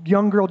this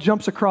young girl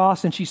jumps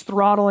across and she's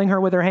throttling her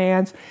with her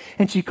hands,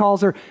 and she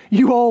calls her,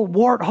 you old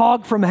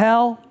warthog from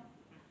hell.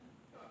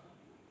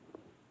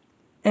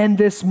 And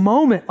this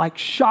moment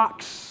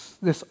shocks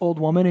this old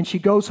woman, and she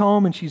goes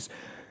home and she's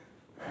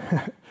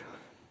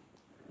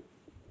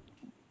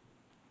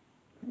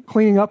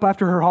cleaning up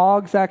after her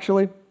hogs,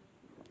 actually.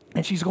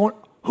 And she's going,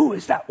 who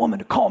is that woman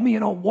to call me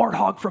an old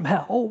warthog from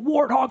hell? Old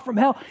warthog from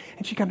hell.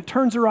 And she kind of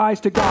turns her eyes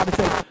to God and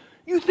says,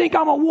 you think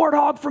I'm a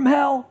warthog from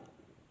hell?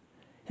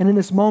 And in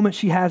this moment,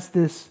 she has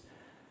this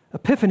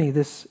epiphany,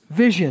 this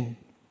vision,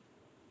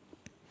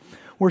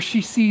 where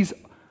she sees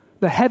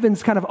the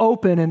heavens kind of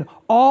open and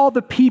all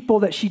the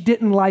people that she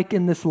didn't like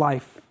in this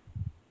life,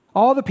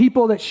 all the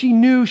people that she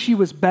knew she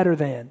was better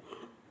than,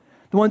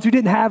 the ones who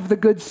didn't have the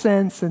good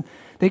sense and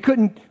they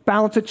couldn't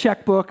balance a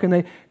checkbook and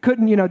they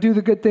couldn't, do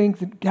the good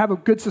things and have a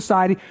good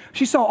society.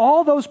 She saw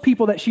all those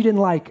people that she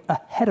didn't like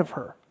ahead of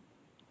her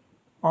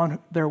on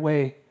their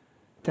way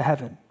to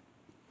heaven.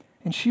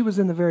 And she was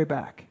in the very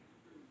back.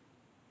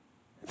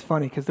 It's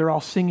funny because they're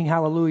all singing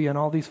hallelujah and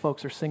all these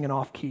folks are singing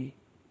off key.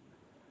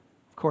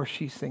 Of course,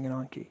 she's singing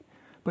on key.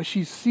 But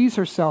she sees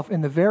herself in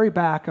the very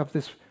back of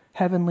this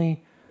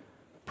heavenly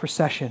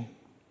procession.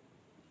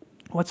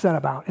 What's that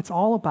about? It's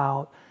all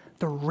about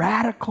the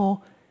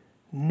radical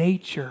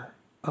nature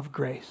of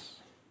grace.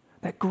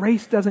 That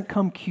grace doesn't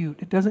come cute.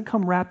 It doesn't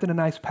come wrapped in a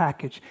nice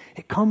package.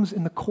 It comes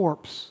in the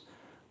corpse,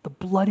 the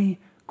bloody,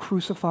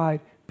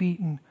 crucified,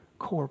 beaten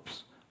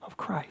corpse of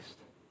Christ.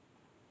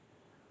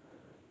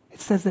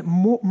 It says that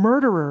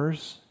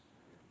murderers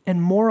and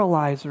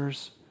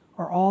moralizers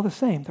are all the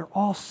same. They're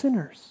all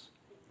sinners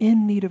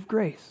in need of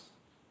grace.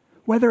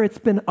 Whether it's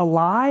been a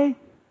lie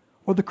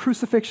or the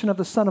crucifixion of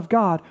the Son of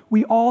God,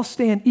 we all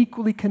stand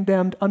equally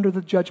condemned under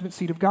the judgment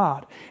seat of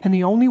God. And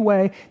the only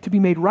way to be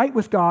made right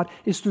with God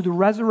is through the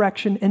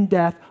resurrection and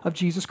death of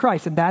Jesus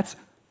Christ, and that's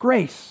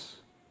grace.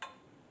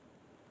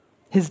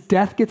 His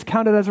death gets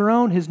counted as our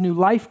own. His new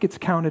life gets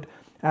counted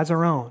as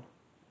our own.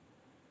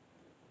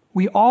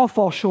 We all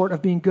fall short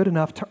of being good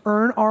enough to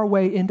earn our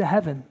way into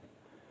heaven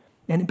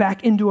and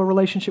back into a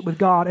relationship with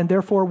God, and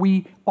therefore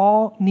we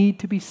all need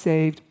to be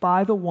saved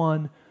by the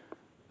one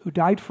who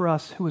died for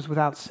us, who was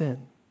without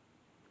sin.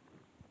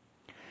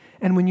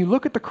 And when you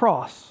look at the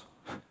cross,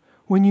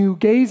 when you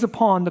gaze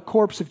upon the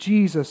corpse of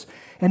Jesus,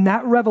 and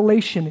that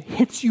revelation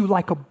hits you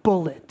like a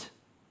bullet,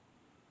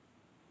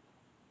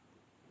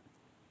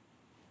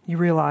 you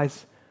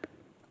realize,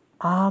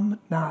 I'm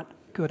not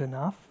good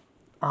enough.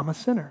 I'm a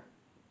sinner.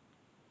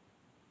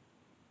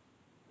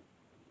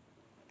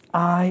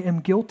 I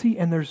am guilty,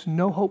 and there's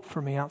no hope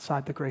for me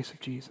outside the grace of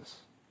Jesus.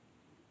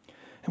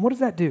 And what does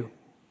that do?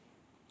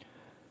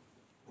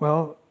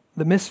 Well,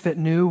 the misfit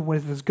knew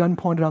with his gun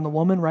pointed on the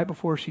woman right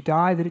before she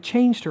died that it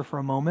changed her for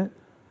a moment.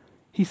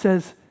 He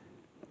says,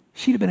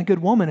 she'd have been a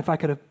good woman if I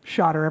could have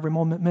shot her every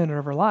minute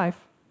of her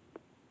life.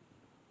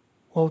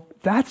 Well,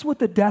 that's what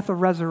the death or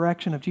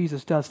resurrection of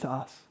Jesus does to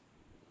us.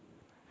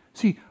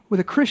 See, with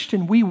a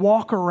Christian, we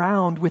walk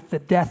around with the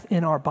death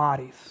in our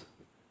bodies.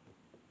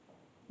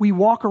 We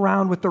walk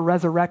around with the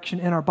resurrection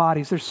in our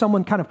bodies. There's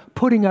someone kind of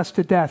putting us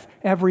to death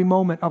every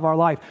moment of our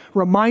life,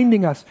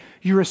 reminding us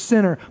you're a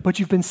sinner, but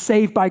you've been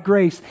saved by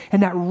grace.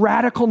 And that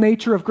radical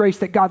nature of grace,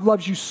 that God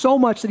loves you so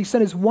much that he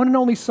sent his one and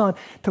only Son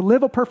to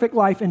live a perfect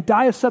life and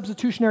die a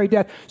substitutionary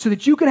death so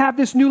that you could have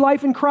this new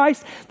life in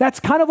Christ. That's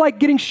kind of like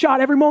getting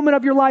shot every moment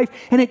of your life,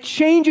 and it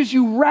changes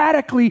you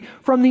radically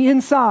from the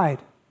inside.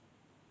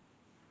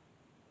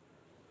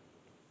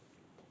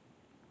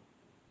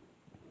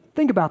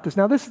 Think about this.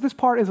 Now, this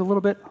part is a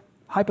little bit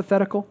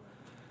hypothetical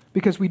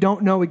because we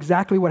don't know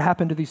exactly what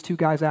happened to these two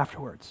guys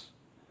afterwards.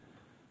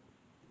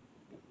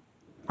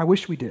 I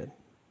wish we did.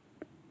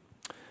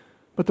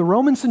 But the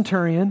Roman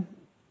centurion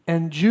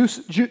and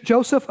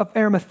Joseph of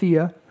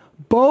Arimathea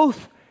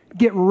both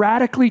get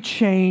radically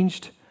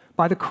changed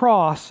by the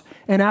cross,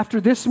 and after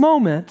this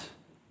moment,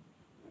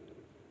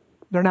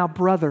 they're now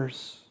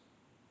brothers.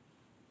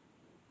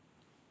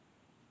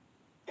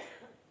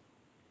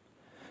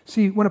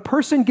 See, when a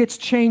person gets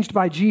changed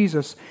by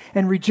Jesus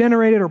and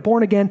regenerated or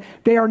born again,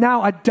 they are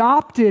now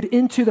adopted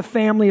into the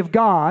family of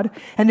God,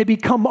 and they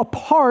become a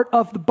part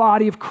of the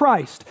body of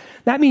Christ.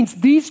 That means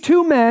these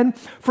two men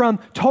from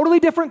totally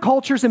different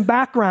cultures and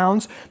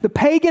backgrounds, the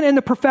pagan and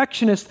the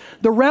perfectionist,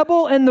 the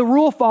rebel and the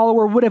rule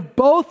follower, would have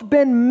both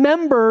been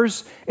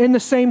members in the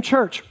same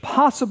church,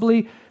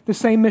 possibly the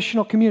same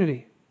missional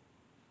community.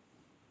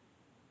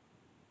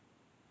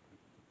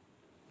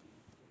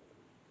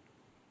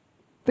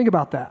 Think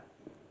about that.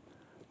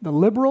 The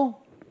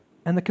liberal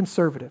and the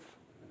conservative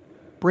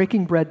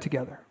breaking bread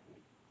together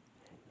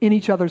in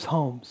each other's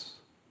homes,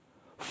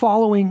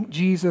 following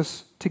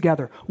Jesus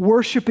together,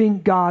 worshiping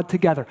God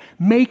together,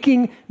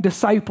 making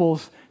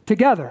disciples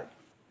together.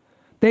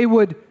 They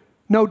would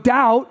no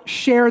doubt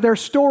share their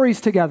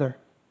stories together.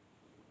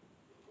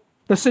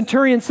 The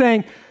centurion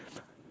saying,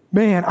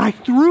 man, I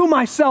threw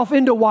myself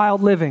into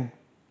wild living.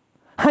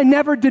 I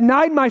never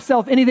denied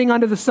myself anything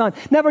under the sun,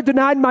 never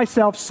denied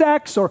myself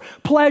sex or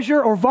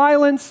pleasure or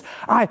violence.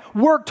 I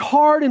worked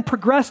hard and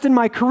progressed in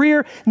my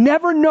career,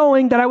 never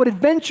knowing that I would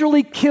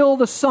eventually kill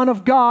the Son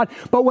of God.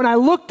 But when I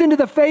looked into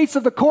the face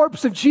of the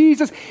corpse of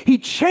Jesus, he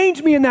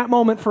changed me in that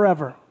moment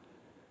forever.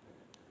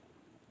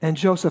 And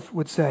Joseph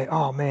would say,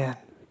 oh man,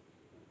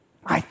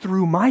 I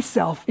threw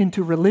myself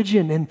into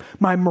religion and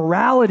my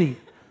morality.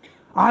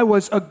 I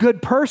was a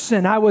good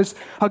person. I was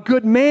a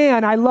good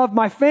man. I loved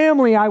my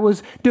family. I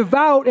was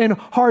devout and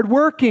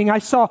hardworking. I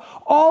saw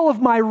all of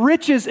my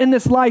riches in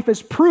this life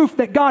as proof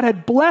that God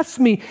had blessed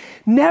me,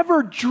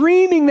 never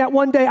dreaming that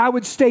one day I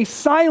would stay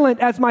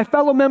silent as my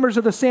fellow members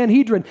of the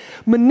Sanhedrin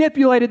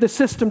manipulated the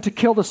system to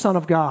kill the Son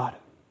of God.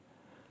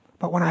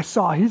 But when I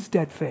saw his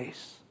dead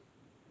face,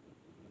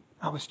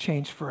 I was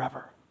changed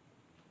forever.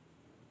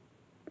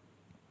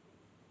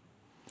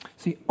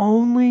 See,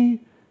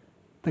 only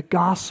the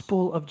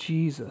gospel of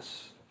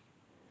Jesus,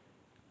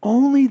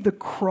 only the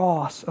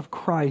cross of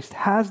Christ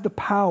has the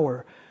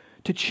power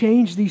to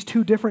change these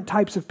two different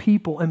types of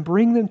people and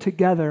bring them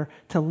together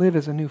to live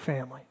as a new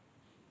family.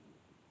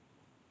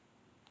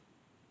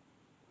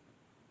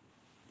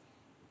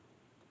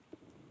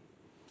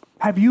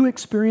 Have you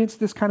experienced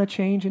this kind of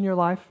change in your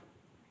life?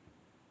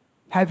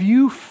 Have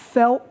you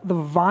felt the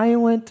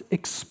violent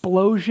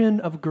explosion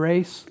of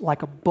grace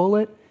like a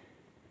bullet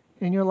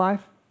in your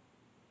life?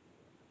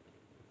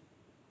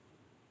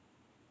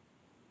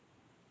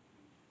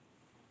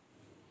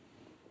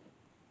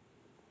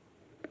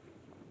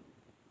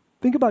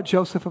 Think about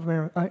Joseph of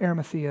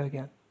Arimathea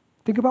again.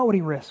 Think about what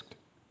he risked.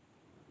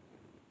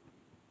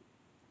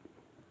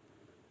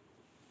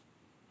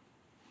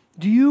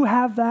 Do you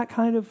have that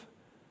kind of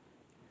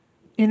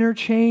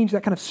interchange,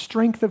 that kind of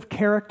strength of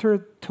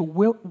character to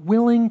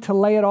willing to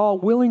lay it all,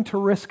 willing to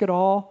risk it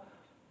all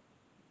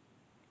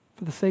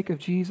for the sake of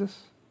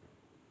Jesus?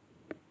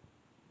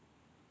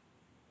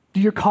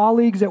 Do your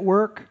colleagues at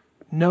work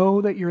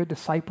know that you're a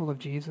disciple of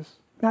Jesus?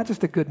 Not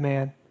just a good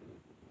man,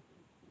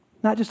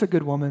 not just a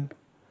good woman,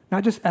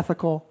 not just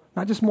ethical,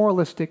 not just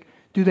moralistic.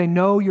 Do they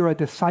know you're a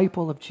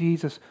disciple of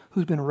Jesus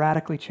who's been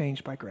radically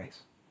changed by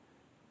grace?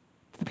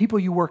 The people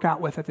you work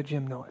out with at the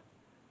gym know it.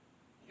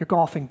 Your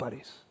golfing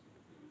buddies.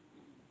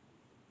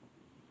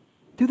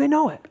 Do they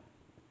know it?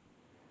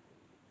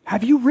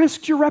 Have you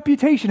risked your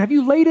reputation? Have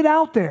you laid it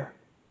out there?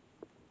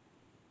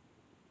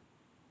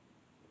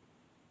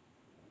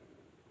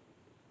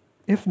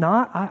 If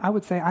not, I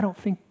would say, I don't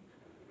think,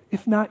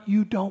 if not,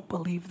 you don't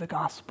believe the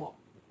gospel.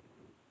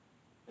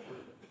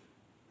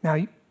 Now,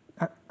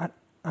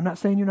 I'm not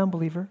saying you're an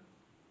unbeliever.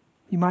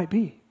 You might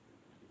be.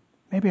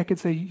 Maybe I could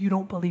say you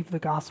don't believe the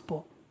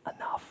gospel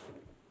enough.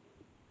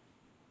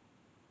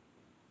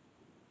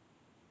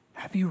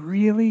 Have you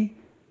really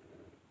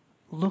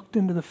looked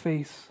into the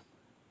face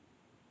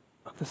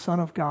of the Son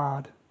of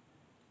God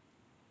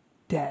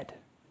dead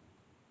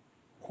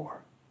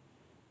or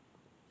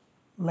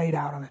laid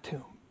out on a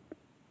tomb,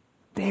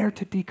 there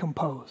to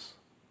decompose?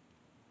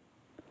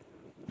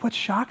 What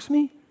shocks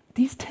me,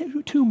 these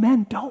two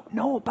men don't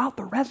know about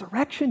the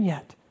resurrection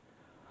yet.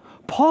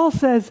 Paul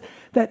says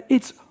that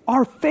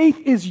our faith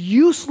is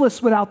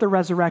useless without the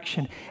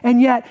resurrection.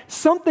 And yet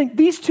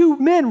these two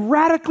men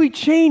radically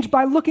changed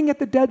by looking at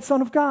the dead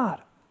Son of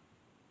God.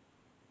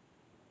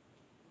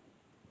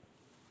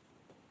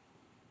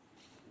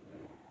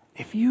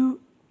 If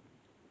you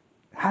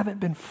haven't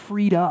been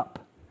freed up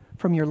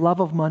from your love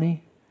of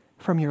money,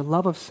 from your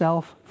love of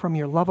self, from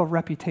your love of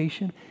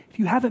reputation, if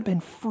you haven't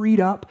been freed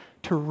up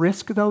to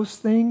risk those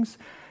things,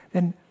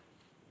 then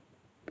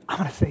I'm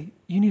going to say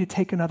you need to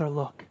take another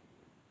look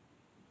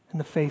in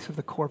the face of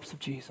the corpse of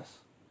Jesus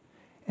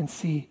and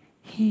see,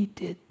 he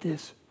did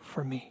this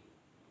for me.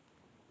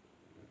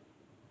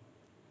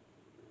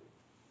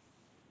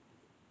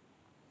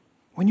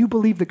 When you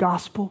believe the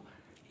gospel,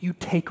 you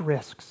take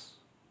risks.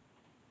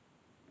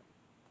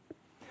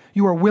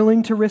 You are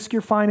willing to risk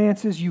your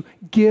finances. You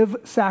give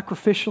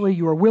sacrificially.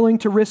 You are willing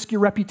to risk your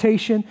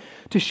reputation,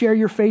 to share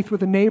your faith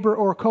with a neighbor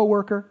or a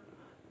coworker.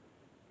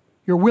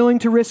 You're willing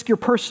to risk your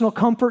personal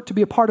comfort to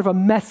be a part of a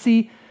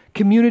messy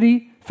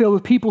community filled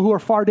with people who are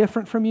far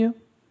different from you.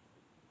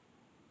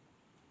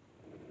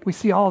 We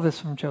see all this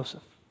from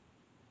Joseph.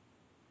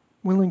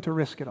 Willing to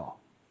risk it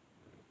all.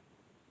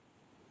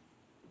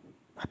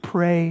 I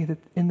pray that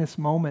in this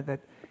moment that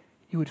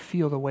you would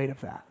feel the weight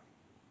of that.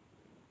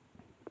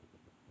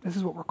 This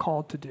is what we're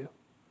called to do.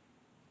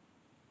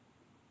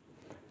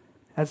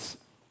 As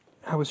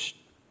I was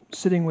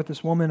sitting with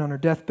this woman on her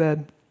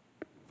deathbed,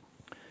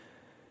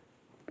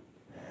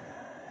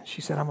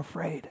 she said, I'm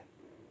afraid.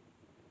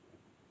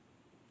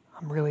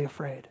 I'm really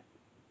afraid.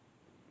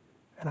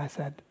 And I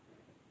said,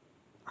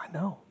 I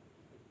know.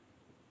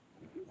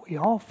 We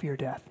all fear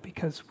death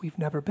because we've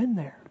never been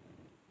there.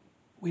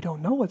 We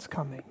don't know what's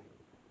coming.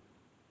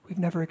 We've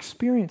never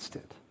experienced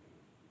it.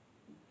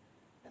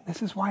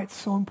 This is why it's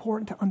so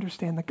important to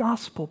understand the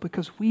gospel,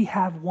 because we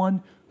have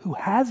one who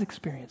has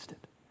experienced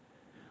it.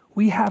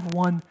 We have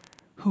one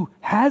who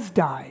has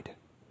died,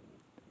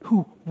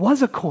 who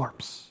was a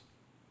corpse,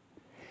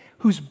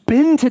 who's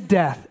been to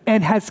death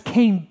and has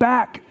came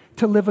back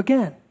to live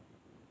again.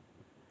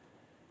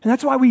 And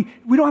that's why we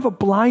don't have a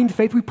blind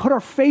faith. We put our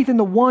faith in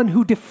the one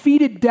who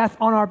defeated death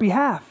on our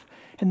behalf.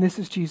 And this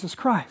is Jesus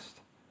Christ.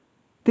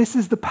 This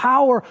is the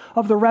power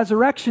of the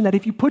resurrection, that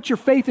if you put your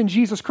faith in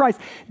Jesus Christ,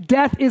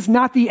 death is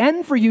not the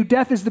end for you.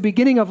 Death is the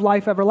beginning of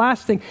life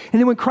everlasting. And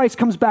then when Christ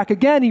comes back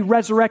again, he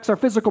resurrects our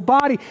physical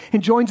body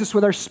and joins us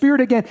with our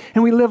spirit again.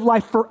 And we live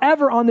life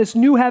forever on this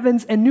new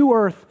heavens and new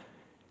earth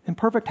in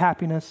perfect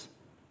happiness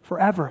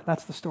forever.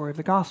 That's the story of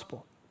the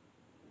gospel.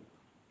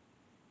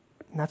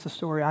 And that's a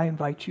story I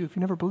invite you. If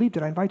you never believed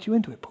it, I invite you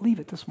into it. Believe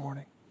it this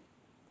morning.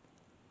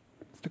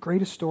 It's the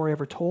greatest story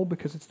ever told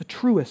because it's the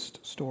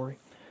truest story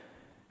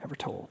ever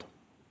told.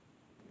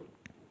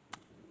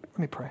 Let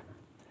me pray.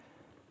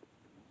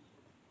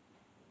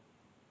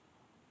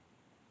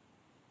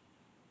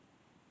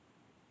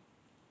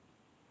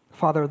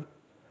 Father,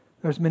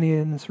 there's many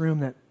in this room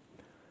that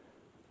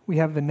we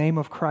have the name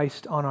of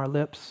Christ on our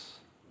lips.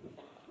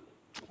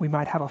 We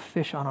might have a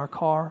fish on our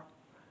car.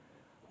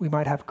 We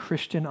might have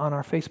Christian on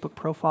our Facebook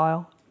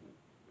profile.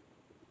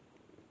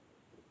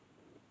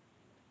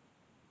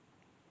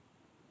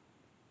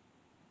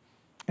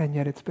 And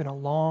yet it's been a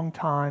long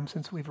time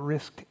since we've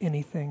risked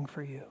anything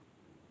for you.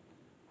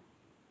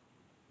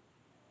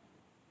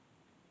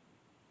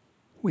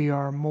 We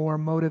are more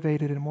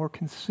motivated and more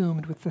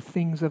consumed with the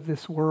things of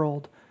this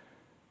world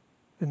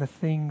than the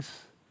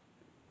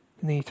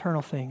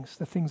eternal things,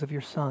 the things of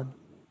your Son.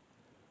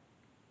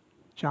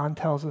 John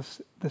tells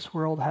us this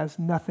world has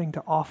nothing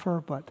to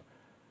offer but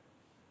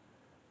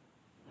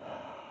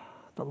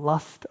the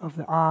lust of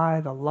the eye,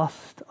 the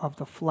lust of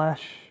the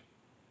flesh,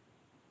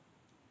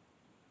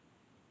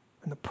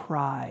 and the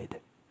pride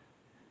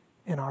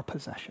in our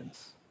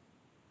possessions.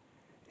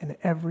 And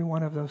every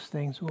one of those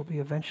things will be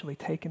eventually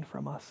taken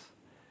from us.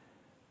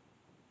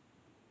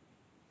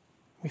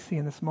 We see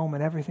in this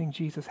moment everything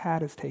Jesus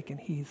had is taken.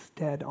 He's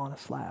dead on a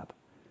slab.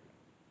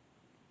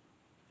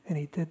 And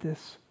he did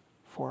this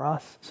for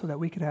us so that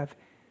we could have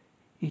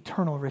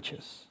eternal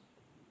riches,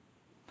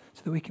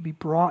 so that we could be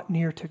brought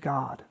near to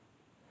God,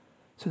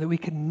 so that we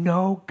could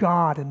know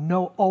God and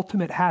know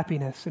ultimate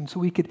happiness, and so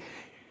we could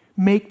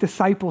make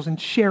disciples and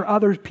share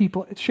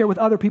with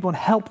other people and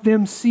help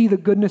them see the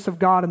goodness of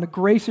God and the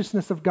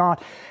graciousness of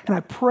God. And I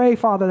pray,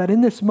 Father, that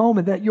in this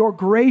moment that your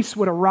grace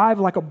would arrive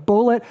like a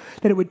bullet,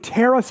 that it would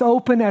tear us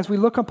open as we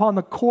look upon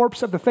the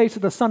corpse of the face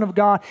of the Son of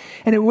God.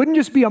 And it wouldn't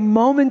just be a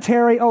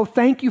momentary, oh,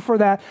 thank you for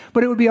that,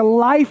 but it would be a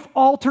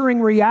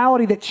life-altering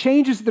reality that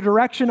changes the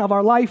direction of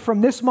our life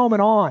from this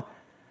moment on,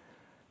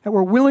 that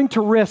we're willing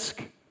to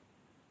risk.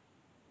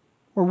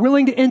 We're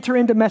willing to enter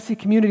into messy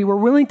community. We're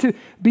willing to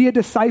be a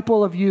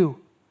disciple of you.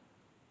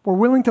 We're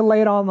willing to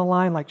lay it all on the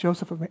line like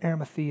Joseph of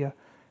Arimathea.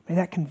 May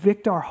that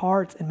convict our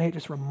hearts, and may it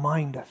just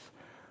remind us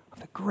of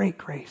the great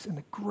grace and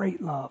the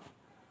great love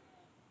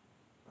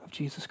of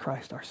Jesus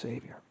Christ, our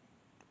Savior.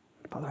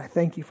 Father, I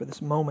thank you for this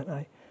moment.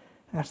 I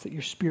ask that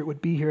your Spirit would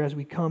be here as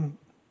we come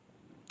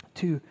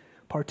to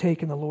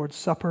partake in the Lord's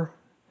Supper,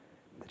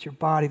 that your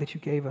body that you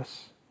gave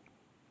us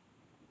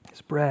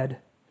is bread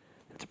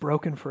that's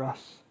broken for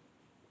us,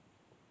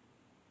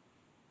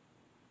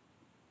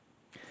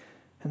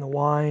 and the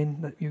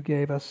wine that you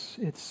gave us,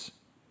 it's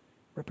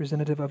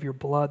representative of your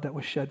blood that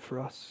was shed for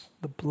us,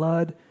 the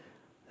blood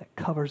that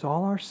covers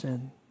all our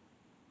sin.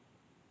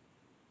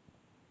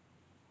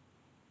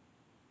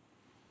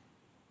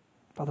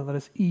 Father, let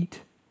us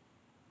eat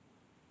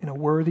in a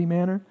worthy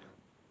manner.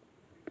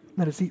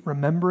 Let us eat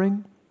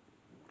remembering.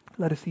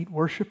 Let us eat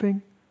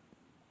worshiping.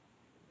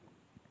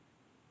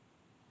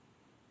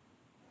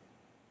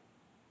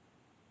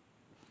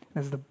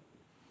 As the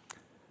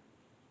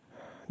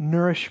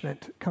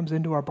nourishment comes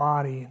into our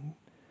body and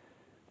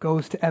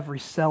goes to every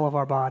cell of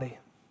our body,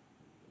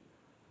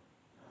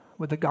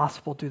 would the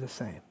gospel do the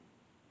same?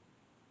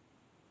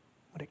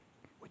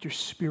 Would your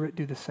Spirit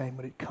do the same?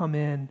 Would it come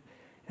in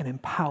and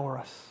empower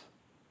us?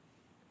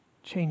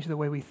 Change the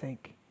way we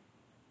think.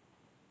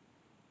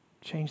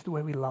 Change the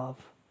way we love.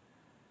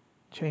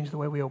 Change the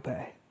way we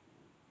obey.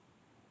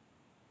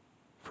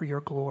 For your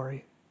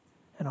glory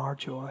and our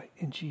joy.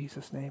 In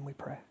Jesus' name we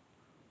pray.